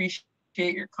do appreciate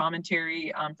your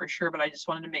commentary for sure. But I just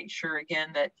wanted to make sure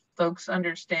again that folks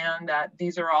understand that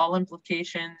these are all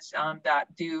implications that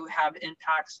do have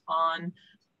impacts on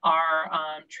our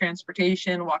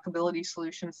transportation, walkability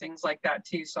solutions, things like that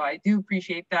too. So I do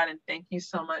appreciate that. And thank you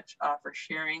so much for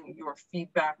sharing your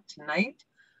feedback tonight.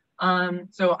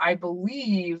 So I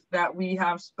believe that we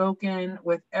have spoken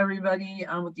with everybody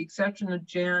with the exception of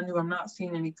Jan, who I'm not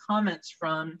seeing any comments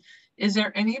from. Is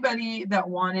there anybody that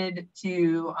wanted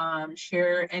to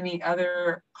share any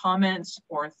other comments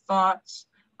or thoughts,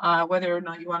 whether or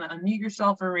not you want to unmute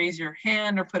yourself or raise your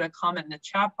hand or put a comment in the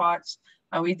chat box?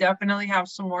 We definitely have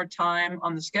some more time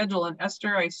on the schedule. And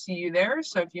Esther, I see you there.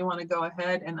 So if you want to go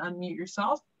ahead and unmute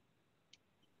yourself.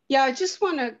 Yeah, I just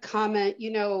want to comment,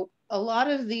 a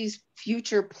lot of these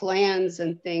future plans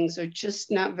and things are just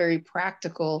not very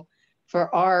practical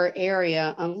for our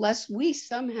area unless we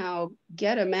somehow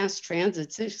get a mass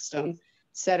transit system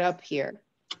set up here.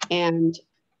 And,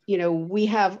 we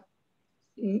have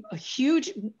a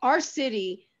huge, our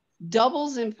city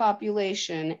doubles in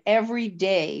population every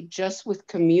day just with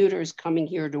commuters coming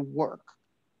here to work.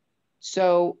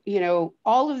 So,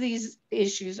 all of these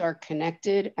issues are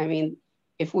connected. I mean,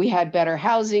 if we had better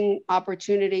housing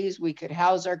opportunities, we could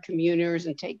house our commuters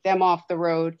and take them off the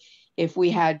road. If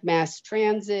we had mass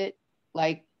transit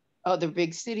like other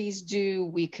big cities do,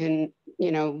 we can,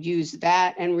 use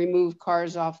that and remove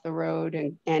cars off the road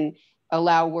and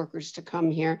allow workers to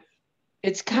come here.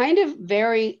 It's kind of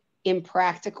very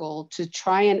impractical to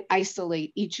try and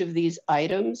isolate each of these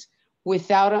items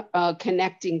without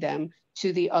connecting them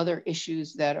to the other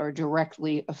issues that are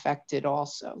directly affected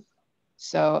also.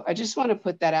 So I just want to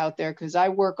put that out there because I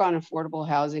work on affordable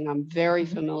housing. I'm very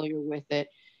familiar with it,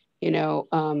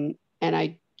 and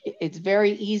it's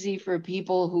very easy for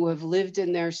people who have lived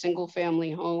in their single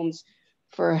family homes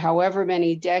for however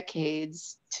many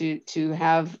decades to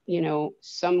have,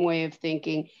 some way of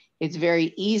thinking. It's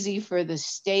very easy for the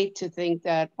state to think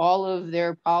that all of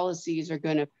their policies are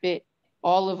going to fit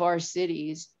all of our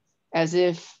cities as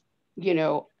if,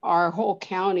 our whole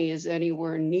county is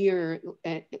anywhere near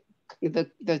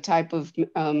the type of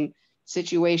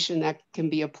situation that can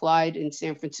be applied in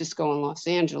San Francisco and Los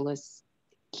Angeles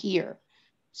here.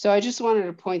 So I just wanted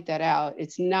to point that out.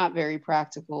 It's not very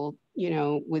practical,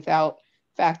 without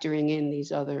factoring in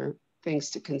these other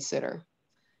things to consider.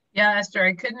 Yeah, Esther,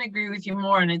 I couldn't agree with you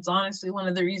more. And it's honestly one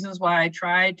of the reasons why I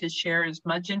try to share as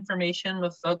much information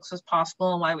with folks as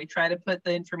possible and why we try to put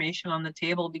the information on the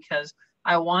table, because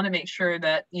I want to make sure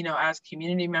that, as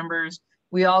community members,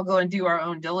 we all go and do our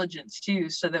own diligence too,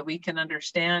 so that we can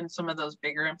understand some of those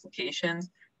bigger implications.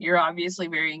 You're obviously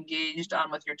very engaged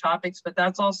with your topics, but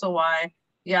that's also why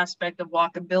the aspect of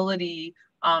walkability,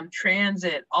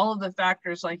 transit, all of the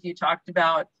factors like you talked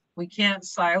about, we can't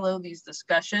silo these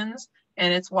discussions.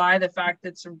 And it's why the fact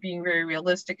that being very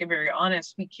realistic and very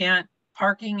honest,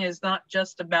 parking is not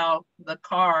just about the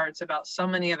car, it's about so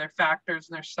many other factors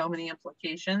and there's so many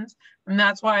implications. And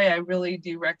that's why I really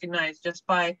do recognize, just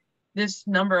by this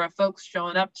number of folks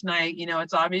showing up tonight,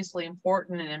 it's obviously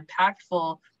important and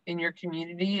impactful in your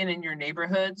community and in your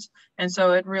neighborhoods. And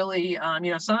so it really,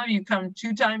 some of you come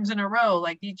 2 times in a row,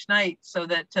 like each night, so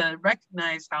that to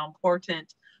recognize how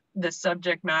important the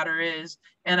subject matter is.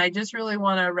 And I just really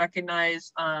want to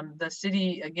recognize the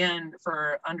city again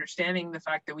for understanding the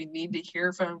fact that we need to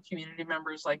hear from community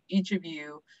members like each of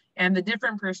you and the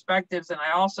different perspectives. And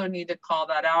I also need to call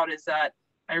that out is that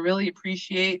I really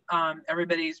appreciate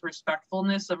everybody's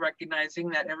respectfulness of recognizing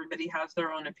that everybody has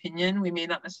their own opinion. We may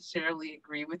not necessarily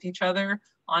agree with each other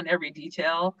on every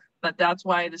detail, but that's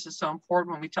why this is so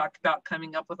important when we talk about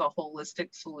coming up with a holistic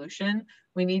solution.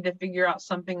 We need to figure out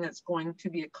something that's going to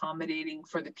be accommodating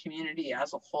for the community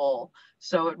as a whole.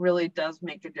 So it really does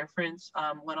make a difference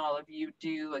when all of you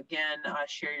do, again,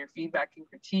 share your feedback and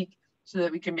critique so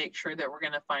that we can make sure that we're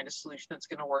going to find a solution that's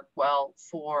going to work well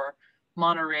for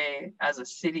Monterey as a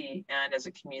city and as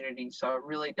a community. So it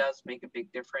really does make a big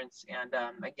difference. And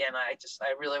again, I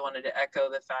really wanted to echo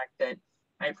the fact that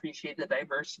I appreciate the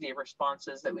diversity of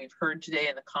responses that we've heard today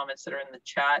and the comments that are in the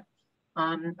chat.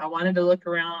 I wanted to look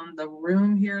around the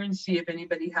room here and see if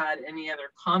anybody had any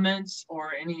other comments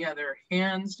or any other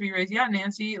hands to be raised. Yeah,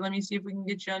 Nancy, let me see if we can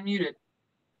get you unmuted.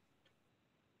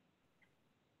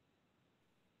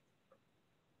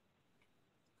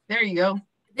 There you go.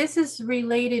 This is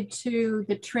related to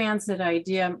the transit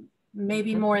idea,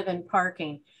 maybe more than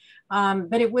parking.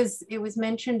 But it was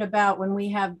mentioned about when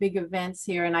we have big events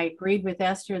here, and I agreed with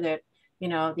Esther that, you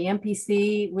know, the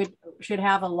MPC should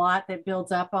have a lot that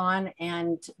builds up on,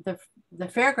 and the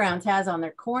fairgrounds has on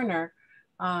their corner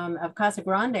of Casa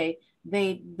Grande,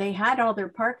 they had all their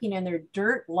parking in their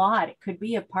dirt lot. It could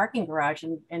be a parking garage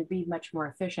and be much more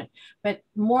efficient. But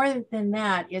more than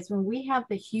that is when we have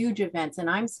the huge events, and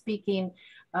I'm speaking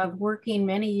of working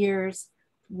many years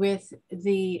with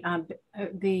the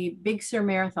Big Sur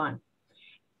Marathon.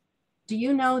 Do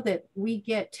you know that we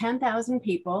get 10,000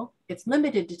 people? It's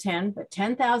limited to 10, but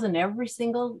 10,000 every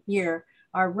single year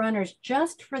are runners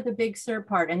just for the Big Sur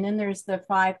part. And then there's the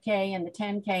 5K and the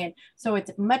 10K. And so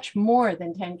it's much more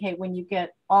than 10K when you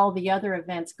get all the other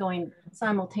events going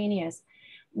simultaneous.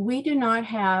 We do not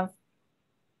have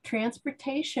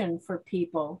transportation for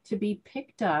people to be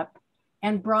picked up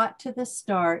and brought to the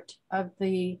start of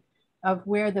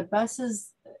where the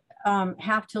buses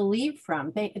have to leave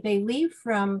from. They leave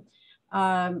from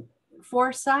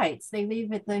 4 sites. They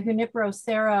leave at the Junipero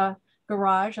Serra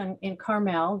garage in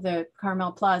Carmel, the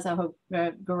Carmel Plaza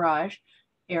garage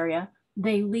area.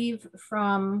 They leave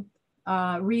from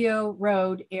Rio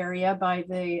Road area by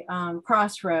the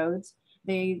crossroads.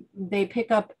 They pick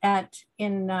up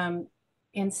in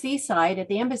Seaside at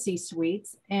the Embassy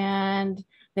Suites, and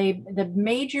the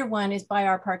major one is by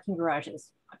our parking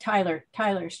garages,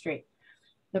 Tyler Street.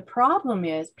 The problem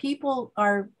is people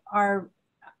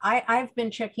I've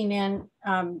been checking in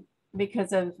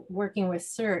because of working with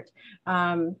CERT.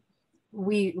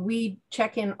 We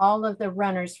check in all of the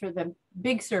runners for the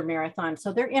Big Sur Marathon.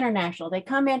 So they're international. They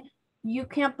come in, you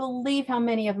can't believe how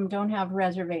many of them don't have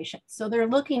reservations. So they're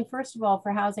looking, first of all,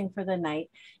 for housing for the night.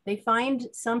 They find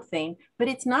something, but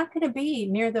it's not going to be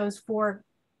near those four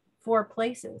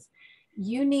places.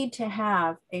 You need to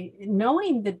have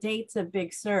knowing the dates of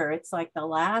Big Sur, it's like the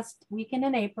last weekend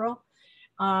in April,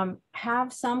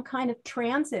 have some kind of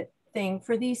transit thing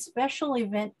for these special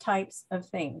event types of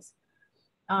things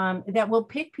that will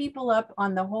pick people up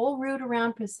on the whole route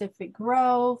around Pacific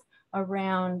Grove,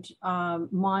 around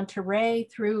Monterey,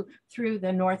 through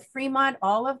the North Fremont,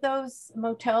 all of those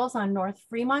motels on North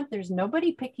Fremont. There's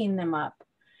nobody picking them up.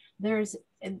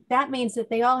 That means that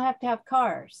they all have to have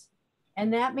cars.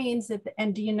 And that means that,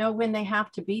 and do you know when they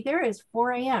have to be there? Is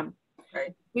 4 a.m.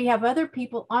 Right. We have other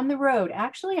people on the road,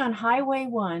 actually on Highway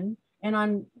 1 and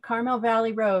on Carmel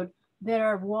Valley Road, that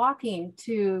are walking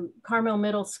to Carmel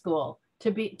Middle School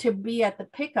to be at the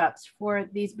pickups for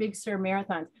these Big Sur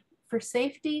marathons for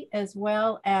safety, as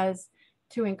well as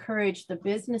to encourage the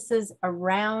businesses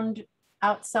around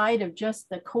outside of just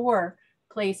the core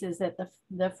places, at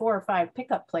the 4 or 5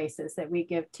 pickup places that we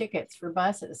give tickets for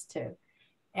buses to.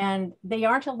 And they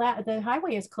aren't allowed, the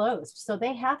highway is closed. So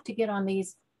they have to get on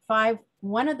these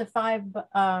one of the 5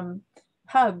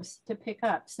 hubs to pick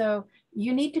up. So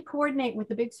you need to coordinate with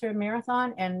the Big Sur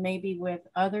Marathon and maybe with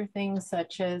other things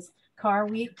such as Car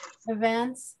Week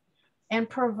events, and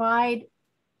provide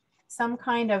some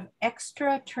kind of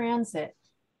extra transit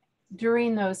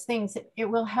during those things. It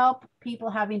will help people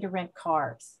having to rent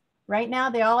cars. Right now,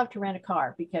 they all have to rent a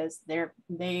car because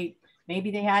they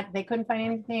couldn't find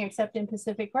anything except in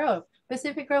Pacific Grove.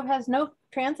 Pacific Grove has no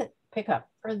transit pickup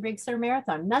for the Big Sur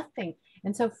Marathon, nothing.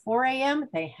 And so 4 a.m.,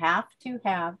 they have to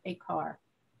have a car.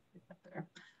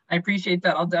 I appreciate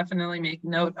that. I'll definitely make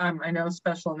note. I know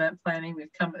special event planning,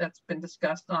 that's been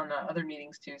discussed on other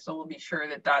meetings too. So we'll be sure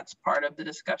that that's part of the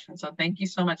discussion. So thank you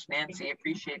so much, Nancy.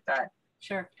 Appreciate that.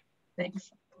 Sure.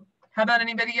 Thanks. How about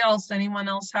anybody else? Anyone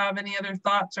else have any other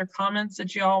thoughts or comments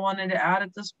that you all wanted to add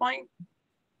at this point?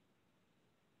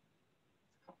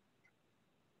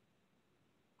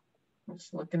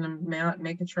 Just looking at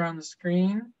making sure on the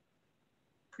screen.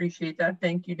 Appreciate that.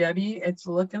 Thank you, Debbie. It's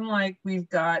looking like we've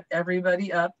got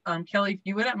everybody up. Kelly, if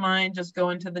you wouldn't mind just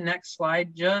going to the next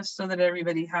slide, just so that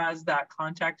everybody has that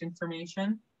contact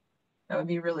information. That would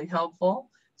be really helpful.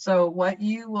 So what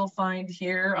you will find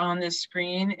here on this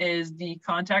screen is the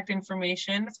contact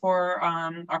information for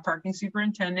our parking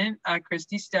superintendent,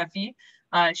 Christy Steffi.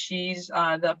 She's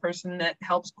the person that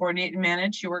helps coordinate and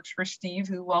manage. She works for Steve,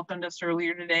 who welcomed us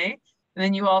earlier today. And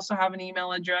then you also have an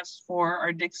email address for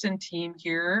our Dixon team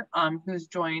here, who's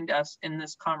joined us in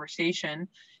this conversation.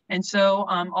 And so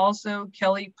also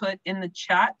Kelly put in the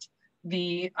chat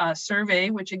the survey,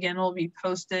 which again will be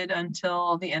posted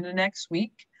until the end of next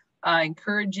week. I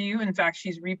encourage you, in fact,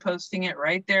 she's reposting it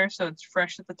right there, so it's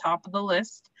fresh at the top of the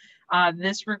list.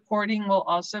 This recording will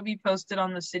also be posted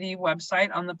on the city website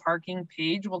on the parking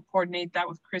page. We'll coordinate that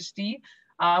with Christy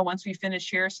once we finish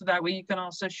here, so that way you can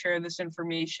also share this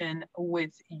information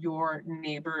with your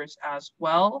neighbors as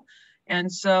well.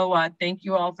 And so thank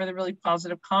you all for the really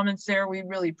positive comments there. We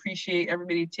really appreciate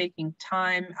everybody taking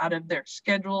time out of their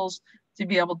schedules to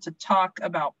be able to talk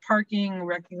about parking,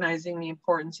 recognizing the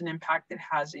importance and impact it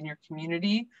has in your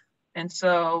community. And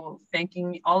so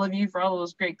thanking all of you for all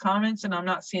those great comments. And I'm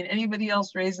not seeing anybody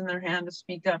else raising their hand to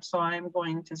speak up. So I'm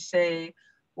going to say,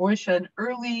 wish an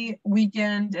early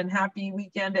weekend and happy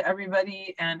weekend to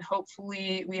everybody. And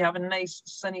hopefully we have a nice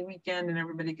sunny weekend and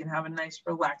everybody can have a nice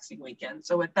relaxing weekend.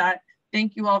 So with that,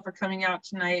 thank you all for coming out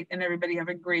tonight, and everybody have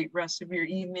a great rest of your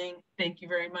evening. Thank you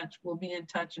very much. We'll be in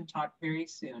touch and talk very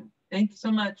soon. Thank you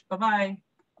so much. Bye-bye.